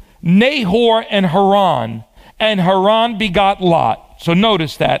Abram, Nahor, and Haran. And Haran begot Lot. So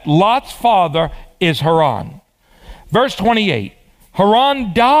notice that. Lot's father is Haran. Verse 28,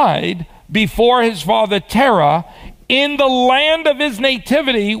 Haran died before his father Terah in the land of his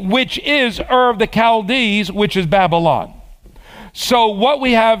nativity, which is Ur of the Chaldees, which is Babylon. So what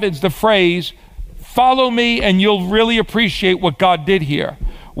we have is the phrase, follow me and you'll really appreciate what God did here.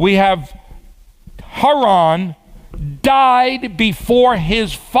 We have Haran died before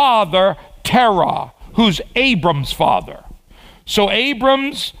his father Terah, who's Abram's father. So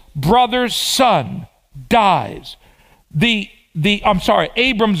Abram's brother's son dies.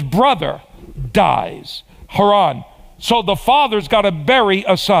 Abram's brother dies, Haran. So the father's got to bury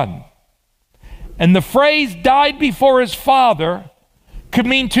a son. And the phrase died before his father could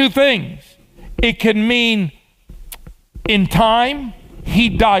mean two things. It could mean in time, he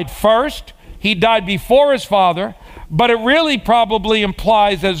died first, he died before his father, but it really probably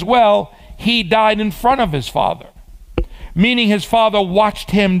implies as well, he died in front of his father. Meaning his father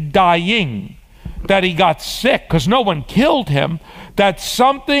watched him dying, that he got sick, because no one killed him, that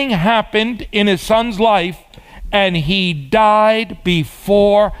something happened in his son's life, and he died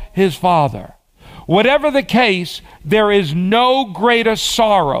before his father. Whatever the case, there is no greater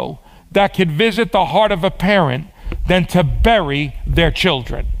sorrow that could visit the heart of a parent than to bury their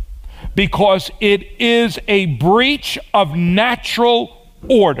children, because it is a breach of natural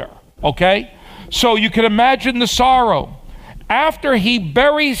order, okay? So you can imagine the sorrow. After he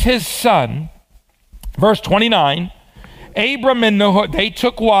buries his son, verse 29, Abram and Nahor, they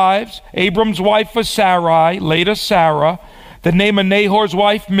took wives. Abram's wife was Sarai, later Sarah. The name of Nahor's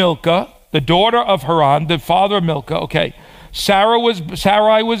wife, Milcah, the daughter of Haran, the father of Milcah. Okay,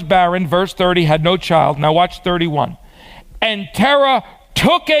 Sarai was barren, verse 30, had no child. Now watch 31. And Terah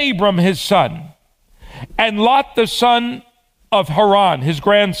took Abram his son, and Lot the son of Haran, his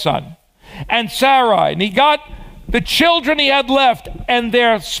grandson, and Sarai, and he got the children he had left and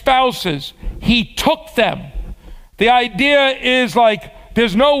their spouses. He took them. The idea is like,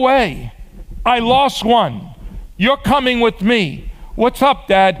 there's no way. I lost one. You're coming with me. What's up,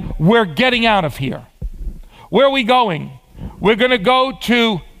 Dad? We're getting out of here. Where are we going? We're going to go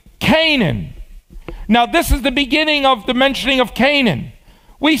to Canaan. Now, this is the beginning of the mentioning of Canaan.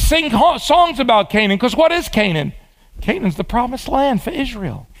 We sing songs about Canaan, because what is Canaan? Canaan's the promised land for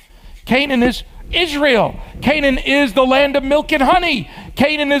Israel. Canaan is Israel. Canaan is the land of milk and honey.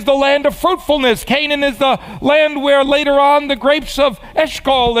 Canaan is the land of fruitfulness. Canaan is the land where later on the grapes of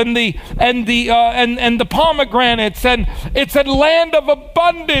Eshcol and the pomegranates, and it's a land of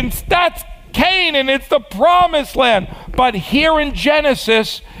abundance. That's Canaan. It's the promised land. But here in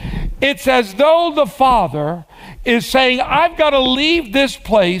Genesis, it's as though the Father is saying, I've got to leave this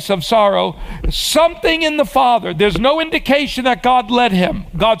place of sorrow. Something in the Father, there's no indication that God led him,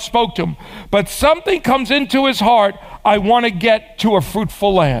 God spoke to him, but something comes into his heart. I want to get to a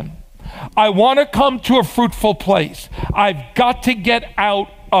fruitful land. I want to come to a fruitful place. I've got to get out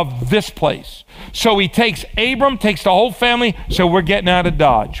of this place. So he takes Abram, takes the whole family. So we're getting out of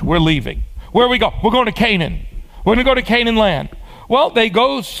Dodge. We're leaving. Where we go? We're going to Canaan. We're going to go to Canaan land. Well, they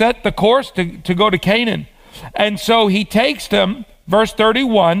go set the course to go to Canaan. And so he takes them, verse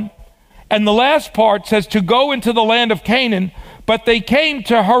 31, and the last part says to go into the land of Canaan, but they came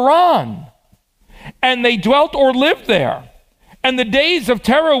to Haran, and they dwelt or lived there. And the days of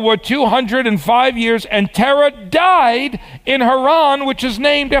Terah were 205 years, and Terah died in Haran, which is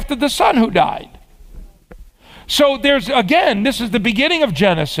named after the son who died. So there's, again, this is the beginning of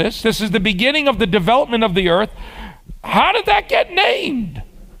Genesis. This is the beginning of the development of the earth. How did that get named?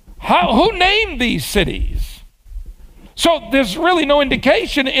 Who named these cities? So there's really no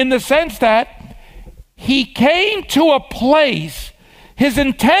indication, in the sense that he came to a place. His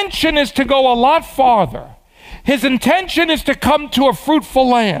intention is to go a lot farther. His intention is to come to a fruitful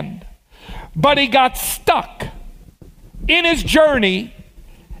land. But he got stuck in his journey,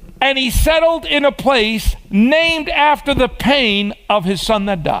 and he settled in a place named after the pain of his son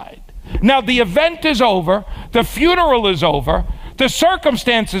that died. Now the event is over, the funeral is over, the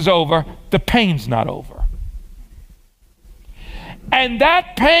circumstance is over, the pain's not over. And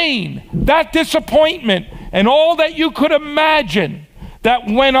that pain, that disappointment, and all that you could imagine that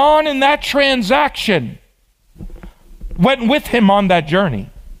went on in that transaction went with him on that journey.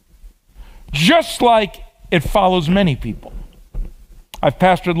 Just like it follows many people. I've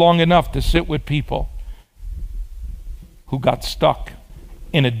pastored long enough to sit with people who got stuck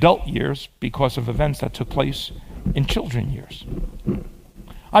in adult years because of events that took place in children years.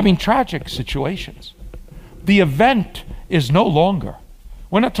 I mean, tragic situations. The event is no longer.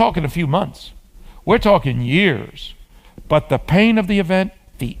 We're not talking a few months. We're talking years. But the pain of the event,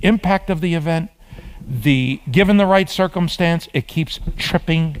 the impact of the event, given the right circumstance, it keeps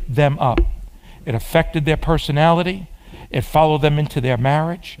tripping them up. It affected their personality. It followed them into their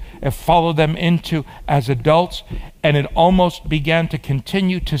marriage. It followed them into as adults. And it almost began to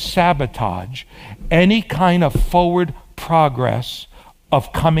continue to sabotage any kind of forward progress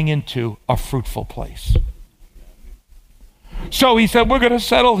of coming into a fruitful place. So he said, we're going to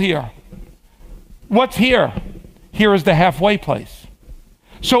settle here. What's here? Here is the halfway place.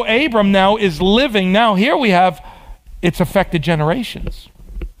 So Abram now is living. Now here we have, it's affected generations.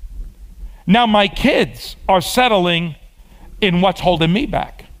 Now my kids are settling in what's holding me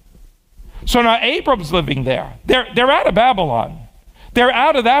back. So now Abram's living there. They're out of Babylon. They're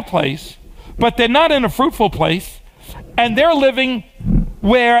out of that place, but they're not in a fruitful place, and they're living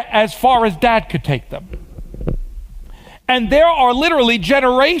where as far as dad could take them. And there are literally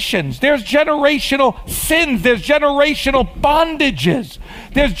generations. There's generational sins. There's generational bondages.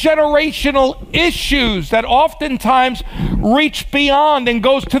 There's generational issues that oftentimes reach beyond and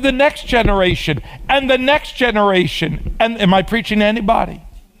goes to the next generation and the next generation. And am I preaching to anybody?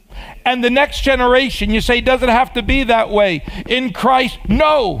 And the next generation. You say, it doesn't have to be that way. In Christ,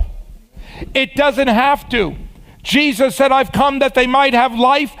 no. It doesn't have to. Jesus said, I've come that they might have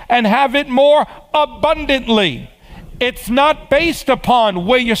life and have it more abundantly. It's not based upon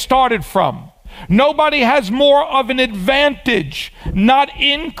where you started from. Nobody has more of an advantage, not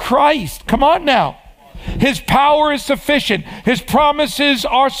in Christ. Come on now. His power is sufficient. His promises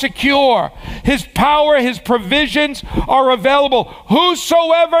are secure. His power, his provisions are available.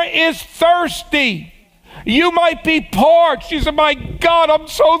 Whosoever is thirsty. You might be parched. You say, my God, I'm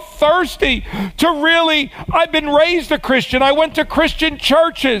so thirsty I've been raised a Christian. I went to Christian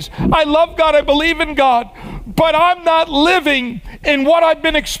churches. I love God. I believe in God. But I'm not living in what I've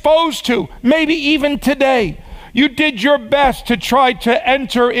been exposed to. Maybe even today. You did your best to try to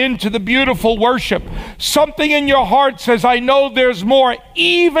enter into the beautiful worship. Something in your heart says, I know there's more,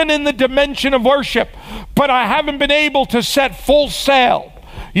 even in the dimension of worship, but I haven't been able to set full sail.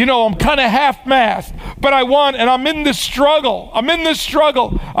 You know, I'm kind of half-mast, but and I'm in this struggle.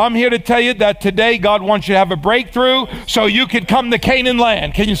 I'm here to tell you that today God wants you to have a breakthrough so you can come to Canaan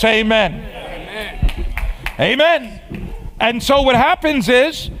land. Can you say amen? Amen. Amen. And so what happens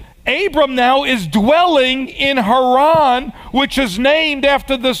is, Abram now is dwelling in Haran, which is named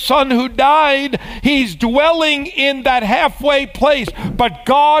after the son who died. He's dwelling in that halfway place. But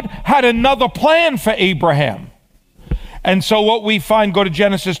God had another plan for Abraham. And so what we find, go to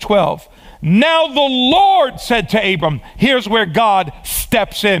Genesis 12. Now the Lord said to Abram, here's where God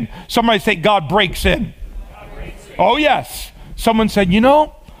steps in. Somebody say, God breaks in. Oh yes. Someone said, you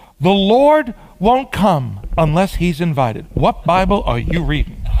know, the Lord won't come unless he's invited. What Bible are you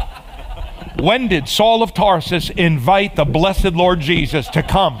reading? When did Saul of Tarsus invite the blessed Lord Jesus to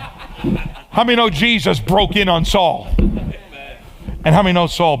come? How many know Jesus broke in on Saul? And how many know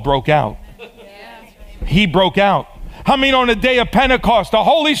Saul broke out? He broke out. How many know on the day of Pentecost, the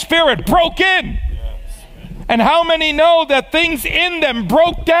Holy Spirit broke in? And how many know that things in them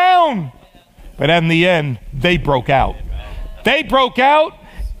broke down? But in the end, they broke out. They broke out,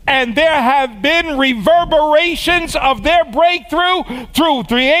 and there have been reverberations of their breakthrough through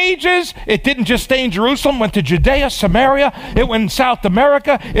the ages. It didn't just stay in Jerusalem, went to Judea, Samaria, it went in South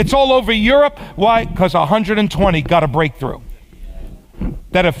America, it's all over Europe. Why? Because 120 got a breakthrough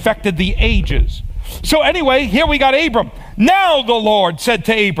that affected the ages. So anyway, here we got Abram. Now the Lord said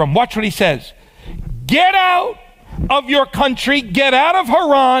to Abram, watch what he says. Get out of your country, get out of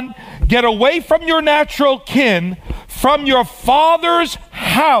Haran, get away from your natural kin, from your father's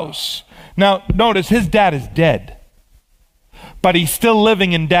house. Now notice his dad is dead, but he's still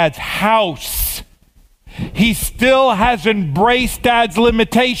living in dad's house. He still has embraced dad's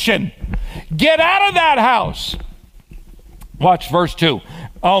limitation. Get out of that house. Watch verse 2.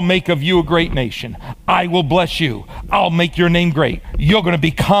 I'll make of you a great nation. I will bless you. I'll make your name great. You're going to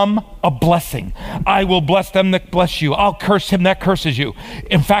become a blessing. I will bless them that bless you. I'll curse him that curses you.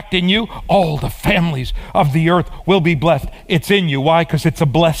 In fact, in you, all the families of the earth will be blessed. It's in you. Why? Because it's a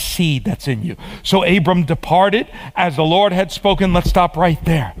blessed seed that's in you. So Abram departed as the Lord had spoken. Let's stop right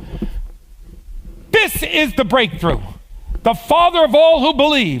there. This is the breakthrough. The father of all who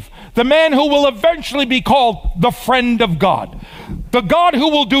believe, the man who will eventually be called the friend of God, the God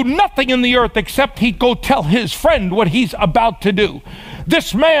who will do nothing in the earth except he go tell his friend what he's about to do.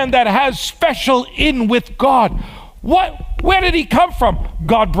 This man that has special in with God. Where did he come from?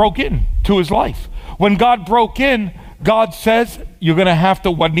 God broke in to his life. When God broke in, God says you're going to have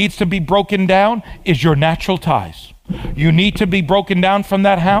to, what needs to be broken down is your natural ties. You need to be broken down from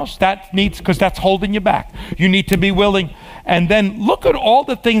that house. Because that's holding you back. You need to be willing. And then look at all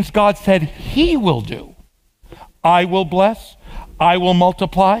the things God said he will do. I will bless. I will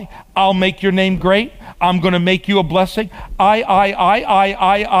multiply. I'll make your name great. I'm going to make you a blessing. I.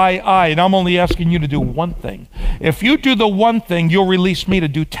 And I'm only asking you to do one thing. If you do the one thing, you'll release me to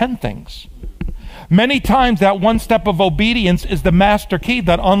do 10 things. Many times that one step of obedience is the master key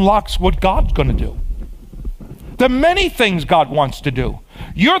that unlocks what God's going to do. The many things God wants to do.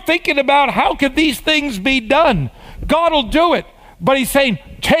 You're thinking about how could these things be done? God will do it. But he's saying,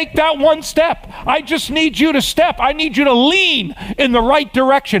 take that one step. I just need you to step. I need you to lean in the right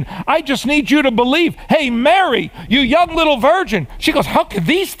direction. I just need you to believe. Hey, Mary, you young little virgin. She goes, how could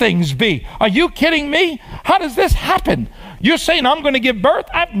these things be? Are you kidding me? How does this happen? You're saying I'm going to give birth?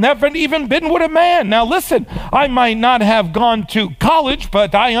 I've never even been with a man. Now listen, I might not have gone to college,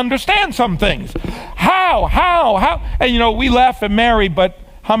 but I understand some things. How? And you know, we laugh at Mary, but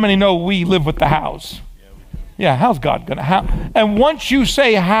how many know we live with the hows? Yeah, how's God gonna, how? And once you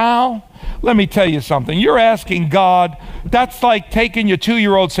say how, let me tell you something. You're asking God, that's like taking your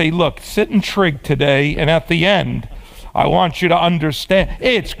 2-year-old, say, look, sit and trig today, and at the end, I want you to understand.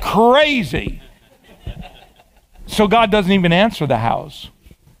 It's crazy. So God doesn't even answer the hows,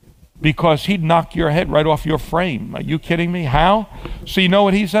 because he'd knock your head right off your frame. Are you kidding me? How? So you know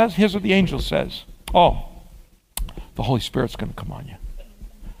what he says? Here's what the angel says. Oh, the Holy Spirit's gonna come on you.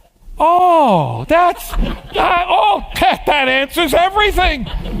 Oh, that answers everything.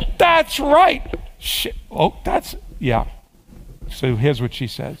 That's right. Yeah. So here's what she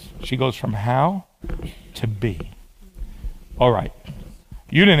says. She goes from how to be. All right.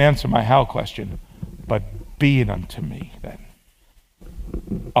 You didn't answer my how question, but be it unto me then,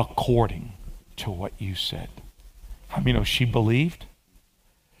 according to what you said. How many know she believed?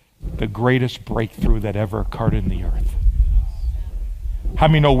 The greatest breakthrough that ever occurred in the earth. How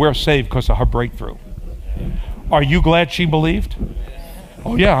many know we're saved because of her breakthrough? Are you glad she believed?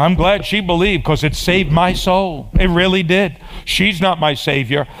 Oh yeah, I'm glad she believed because it saved my soul. It really did. She's not my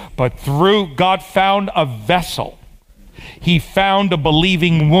Savior, but through God found a vessel. He found a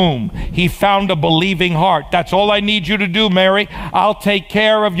believing womb. He found a believing heart. That's all I need you to do, Mary. I'll take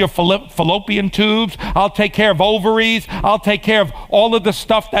care of your fallopian tubes. I'll take care of ovaries. I'll take care of all of the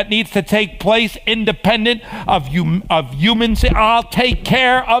stuff that needs to take place independent of humans. I'll take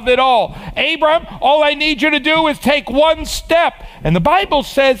care of it all. Abraham, all I need you to do is take one step. And the Bible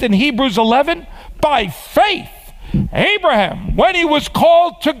says in Hebrews 11, by faith, Abraham, when he was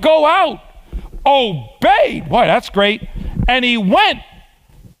called to go out, obeyed. Boy, that's great. And he went,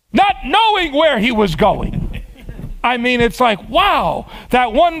 not knowing where he was going. I mean, it's like, wow,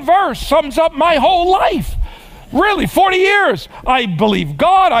 that one verse sums up my whole life. Really, 40 years. I believe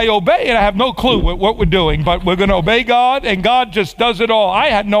God, I obey, and I have no clue what we're doing, but we're going to obey God, and God just does it all. I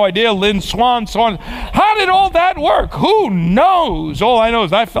had no idea. Lynn Swan, so on. How did all that work? Who knows? All I know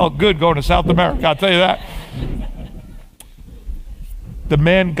is I felt good going to South America, I'll tell you that. The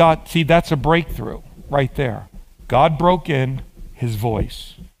man got, see, that's a breakthrough right there. God broke in his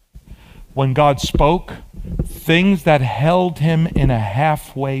voice. When God spoke, things that held him in a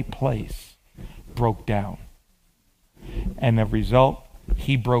halfway place broke down. And the result,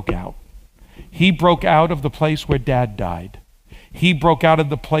 he broke out. He broke out of the place where Dad died. He broke out of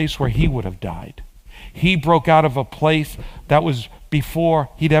the place where he would have died. He broke out of a place that was before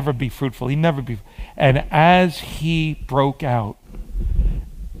he'd ever be fruitful. He'd never be. And as he broke out,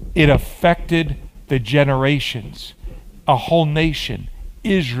 it affected the generations, a whole nation,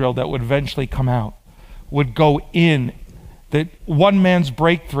 Israel, that would eventually come out, would go in. That one man's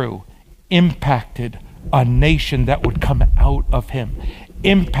breakthrough impacted a nation that would come out of him,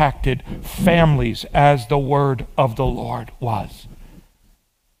 impacted families as the word of the Lord was.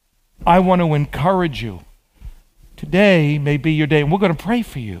 I want to encourage you. Today may be your day, and we're going to pray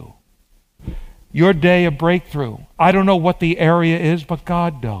for you. Your day of breakthrough. I don't know what the area is, but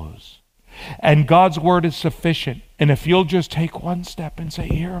God knows. And God's word is sufficient. And if you'll just take one step and say,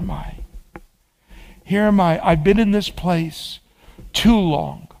 here am I. Here am I. I've been in this place too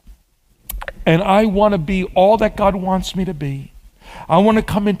long. And I want to be all that God wants me to be. I want to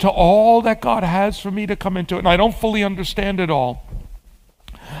come into all that God has for me to come into. And I don't fully understand it all.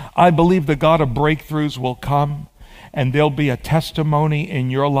 I believe the God of breakthroughs will come. And there'll be a testimony in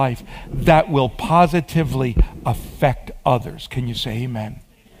your life that will positively affect others. Can you say amen?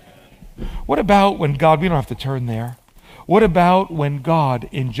 What about when God, we don't have to turn there. What about when God,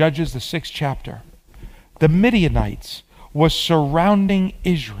 in Judges the 6th chapter, the Midianites were surrounding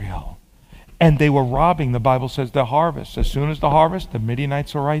Israel and they were robbing, the Bible says, the harvest. As soon as the harvest, the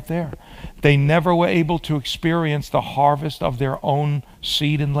Midianites were right there. They never were able to experience the harvest of their own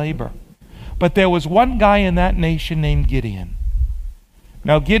seed and labor. But there was one guy in that nation named Gideon.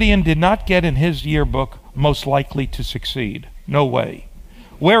 Now, Gideon did not get in his yearbook most likely to succeed. No way.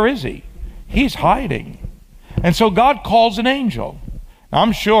 Where is he? He's hiding. And so God calls an angel. Now,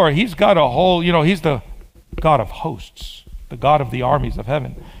 I'm sure he's got a whole, he's the God of hosts, the God of the armies of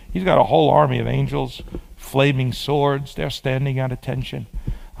heaven. He's got a whole army of angels, flaming swords. They're standing at attention.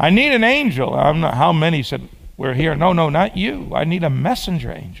 I need an angel. I don't know how many said, we're here. No, not you. I need a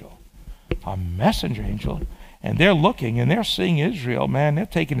messenger angel. A messenger angel. And they're looking and they're seeing Israel, man. They're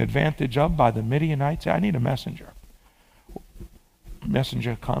taken advantage of by the Midianites. I need a messenger.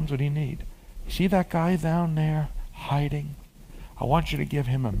 Messenger comes. What do you need? You see that guy down there hiding? I want you to give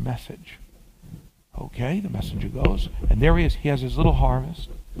him a message. Okay, the messenger goes, and there he is. He has his little harvest.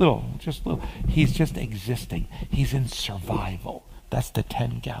 Just little. He's just existing. He's in survival. That's the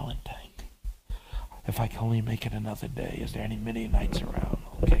 10-gallon tank. If I can only make it another day. Is there any Midianites around?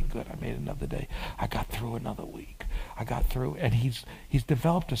 Okay, good. I made another day. I got through another week. I got through, and he's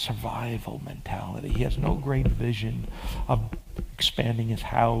developed a survival mentality. He has no great vision of expanding his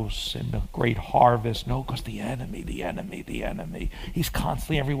house and a great harvest. No, because the enemy. He's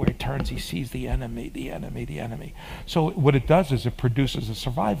constantly everywhere he turns. He sees the enemy. So what it does is it produces a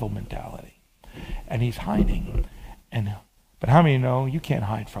survival mentality, and he's hiding. But how many know you can't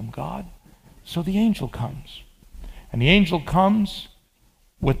hide from God? So the angel comes. And the angel comes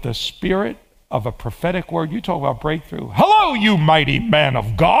with the spirit of a prophetic word. You talk about breakthrough. Hello, you mighty man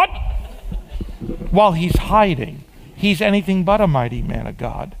of God. While he's hiding, he's anything but a mighty man of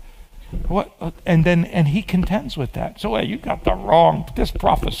God. And he contends with that. So you got this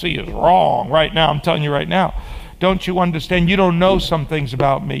prophecy is wrong right now. I'm telling you right now. Don't you understand? You don't know some things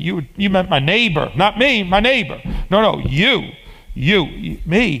about me. You meant my neighbor, not me, my neighbor. No, you,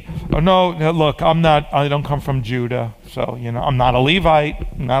 me. Oh, no, look, I don't come from Judah. So, I'm not a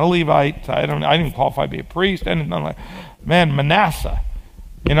Levite. I didn't qualify to be a priest. And man, Manasseh,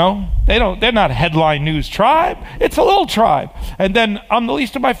 they're not a headline news tribe. It's a little tribe. And then I'm the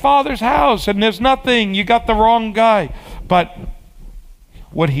least of my father's house and there's nothing. You got the wrong guy. But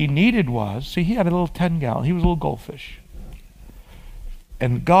what he needed was, he had a little 10-gallon. He was a little goldfish.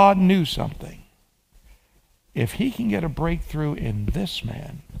 And God knew something. If he can get a breakthrough in this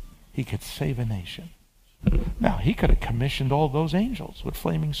man, he could save a nation. Now, he could have commissioned all those angels with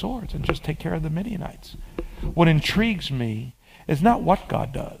flaming swords and just take care of the Midianites. What intrigues me is not what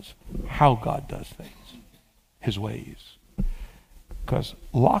God does, how God does things, his ways. Because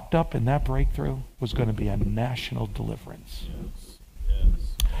locked up in that breakthrough was going to be a national deliverance.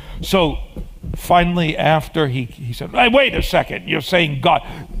 So finally, after he said, hey, wait a second, you're saying God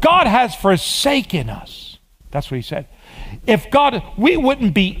has forsaken us. That's what he said. We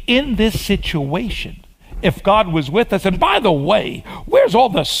wouldn't be in this situation if God was with us. And by the way, where's all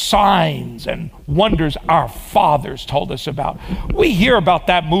the signs and wonders our fathers told us about? We hear about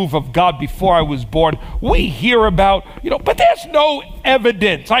that move of God before I was born. We hear about, but there's no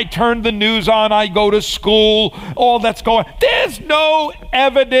evidence. I turn the news on, I go to school, all that's going on. There's no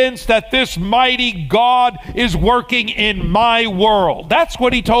evidence that this mighty God is working in my world. That's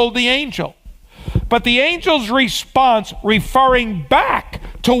what he told the angel. But the angel's response, referring back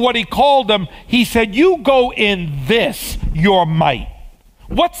to what he called him, he said, you go in this, your might.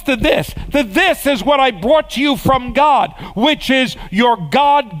 What's the this? The this is what I brought to you from God, which is your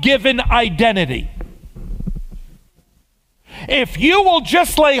God-given identity. If you will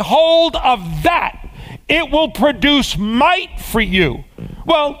just lay hold of that, it will produce might for you.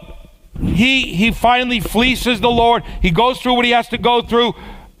 Well, he finally fleeces the Lord. He goes through what he has to go through.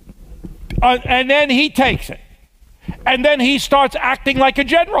 And then he takes it. And then he starts acting like a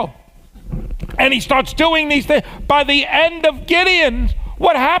general. And he starts doing these things. By the end of Gideon,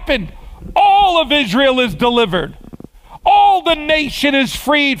 what happened? All of Israel is delivered. All the nation is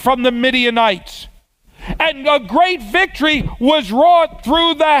freed from the Midianites. And a great victory was wrought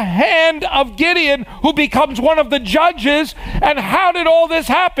through the hand of Gideon, who becomes one of the judges. And how did all this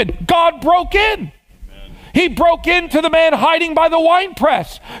happen? God broke in. He broke into the man hiding by the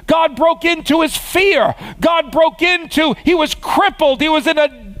winepress. God broke into his fear. He was crippled. He was in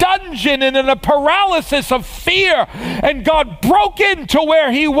a dungeon and in a paralysis of fear. And God broke into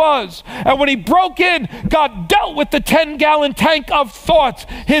where he was. And when he broke in, God dealt with the 10-gallon tank of thoughts.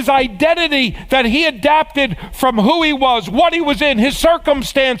 His identity that he adapted from who he was, what he was in, his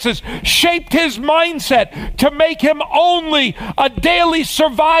circumstances, shaped his mindset to make him only a daily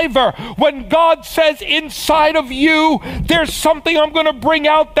survivor. When God says inside of you, there's something I'm going to bring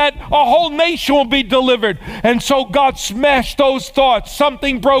out that a whole nation will be delivered. And so God smashed those thoughts.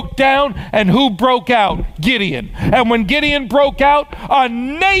 Something broke down, and who broke out? Gideon. And when Gideon broke out, a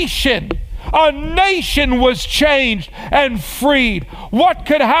nation A nation was changed and freed. What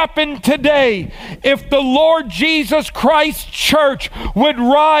could happen today if the Lord Jesus Christ church would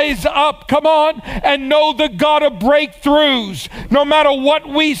rise up, come on, and know the God of breakthroughs, no matter what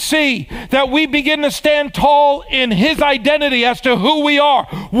we see, that we begin to stand tall in His identity as to who we are,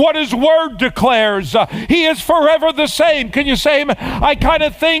 what His Word declares. He is forever the same. Can you say amen? I kind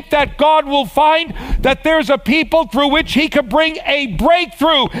of think that God will find that there's a people through which He could bring a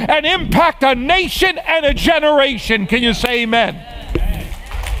breakthrough and impact a nation and a generation. Can you say amen?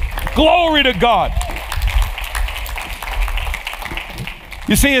 Glory to God.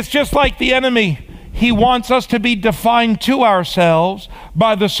 You see, it's just like the enemy. He wants us to be defined to ourselves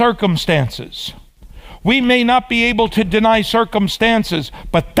by the circumstances. We may not be able to deny circumstances,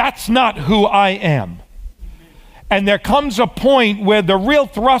 but that's not who I am. And there comes a point where the real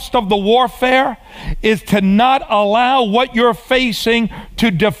thrust of the warfare is to not allow what you're facing to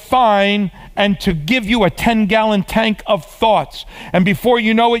define and to give you a 10-gallon tank of thoughts. And before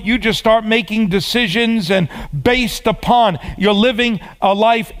you know it, you just start making decisions, and based upon you're living a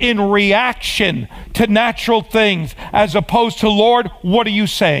life in reaction to natural things, as opposed to, Lord, what are you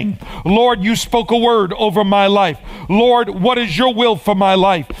saying? Lord, you spoke a word over my life. Lord, what is your will for my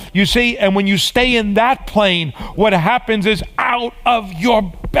life? You see, and when you stay in that plane, what happens is out of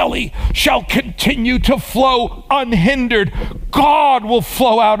your belly shall continue to flow unhindered. God will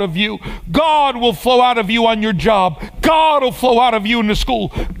flow out of you. God will flow out of you on your job. God will flow out of you in the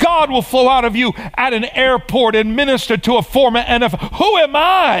school. God will flow out of you at an airport and minister to a former NFL. Who am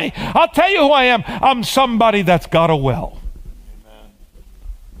I? I'll tell you who I am. I'm somebody that's got a well. Amen.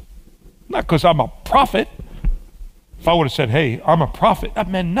 Not because I'm a prophet. If I would have said, hey, I'm a prophet, that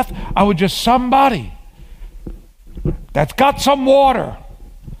meant nothing. I was just somebody that's got some water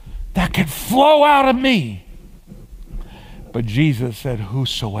that can flow out of me. But Jesus said,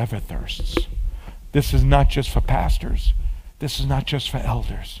 whosoever thirsts. This is not just for pastors. This is not just for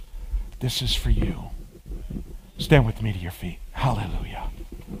elders. This is for you. Stand with me to your feet. Hallelujah.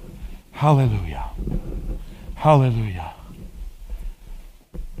 Hallelujah. Hallelujah.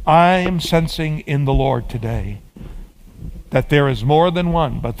 I am sensing in the Lord today that there is more than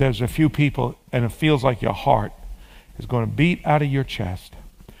one, but there's a few people, and it feels like your heart is going to beat out of your chest,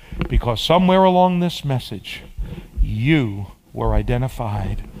 because somewhere along this message, you were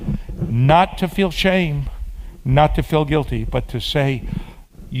identified not to feel shame, not to feel guilty, but to say,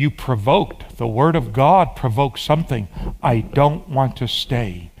 you provoked, the Word of God provoked something. I don't want to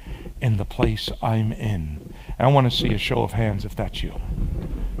stay in the place I'm in. And I want to see a show of hands if that's you.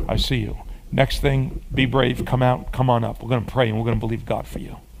 I see you. Next thing, be brave, come out, come on up. We're going to pray and we're going to believe God for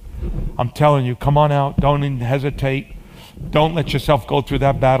you. I'm telling you, come on out, don't even hesitate. Don't let yourself go through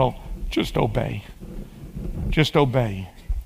that battle. Just obey. Just obey.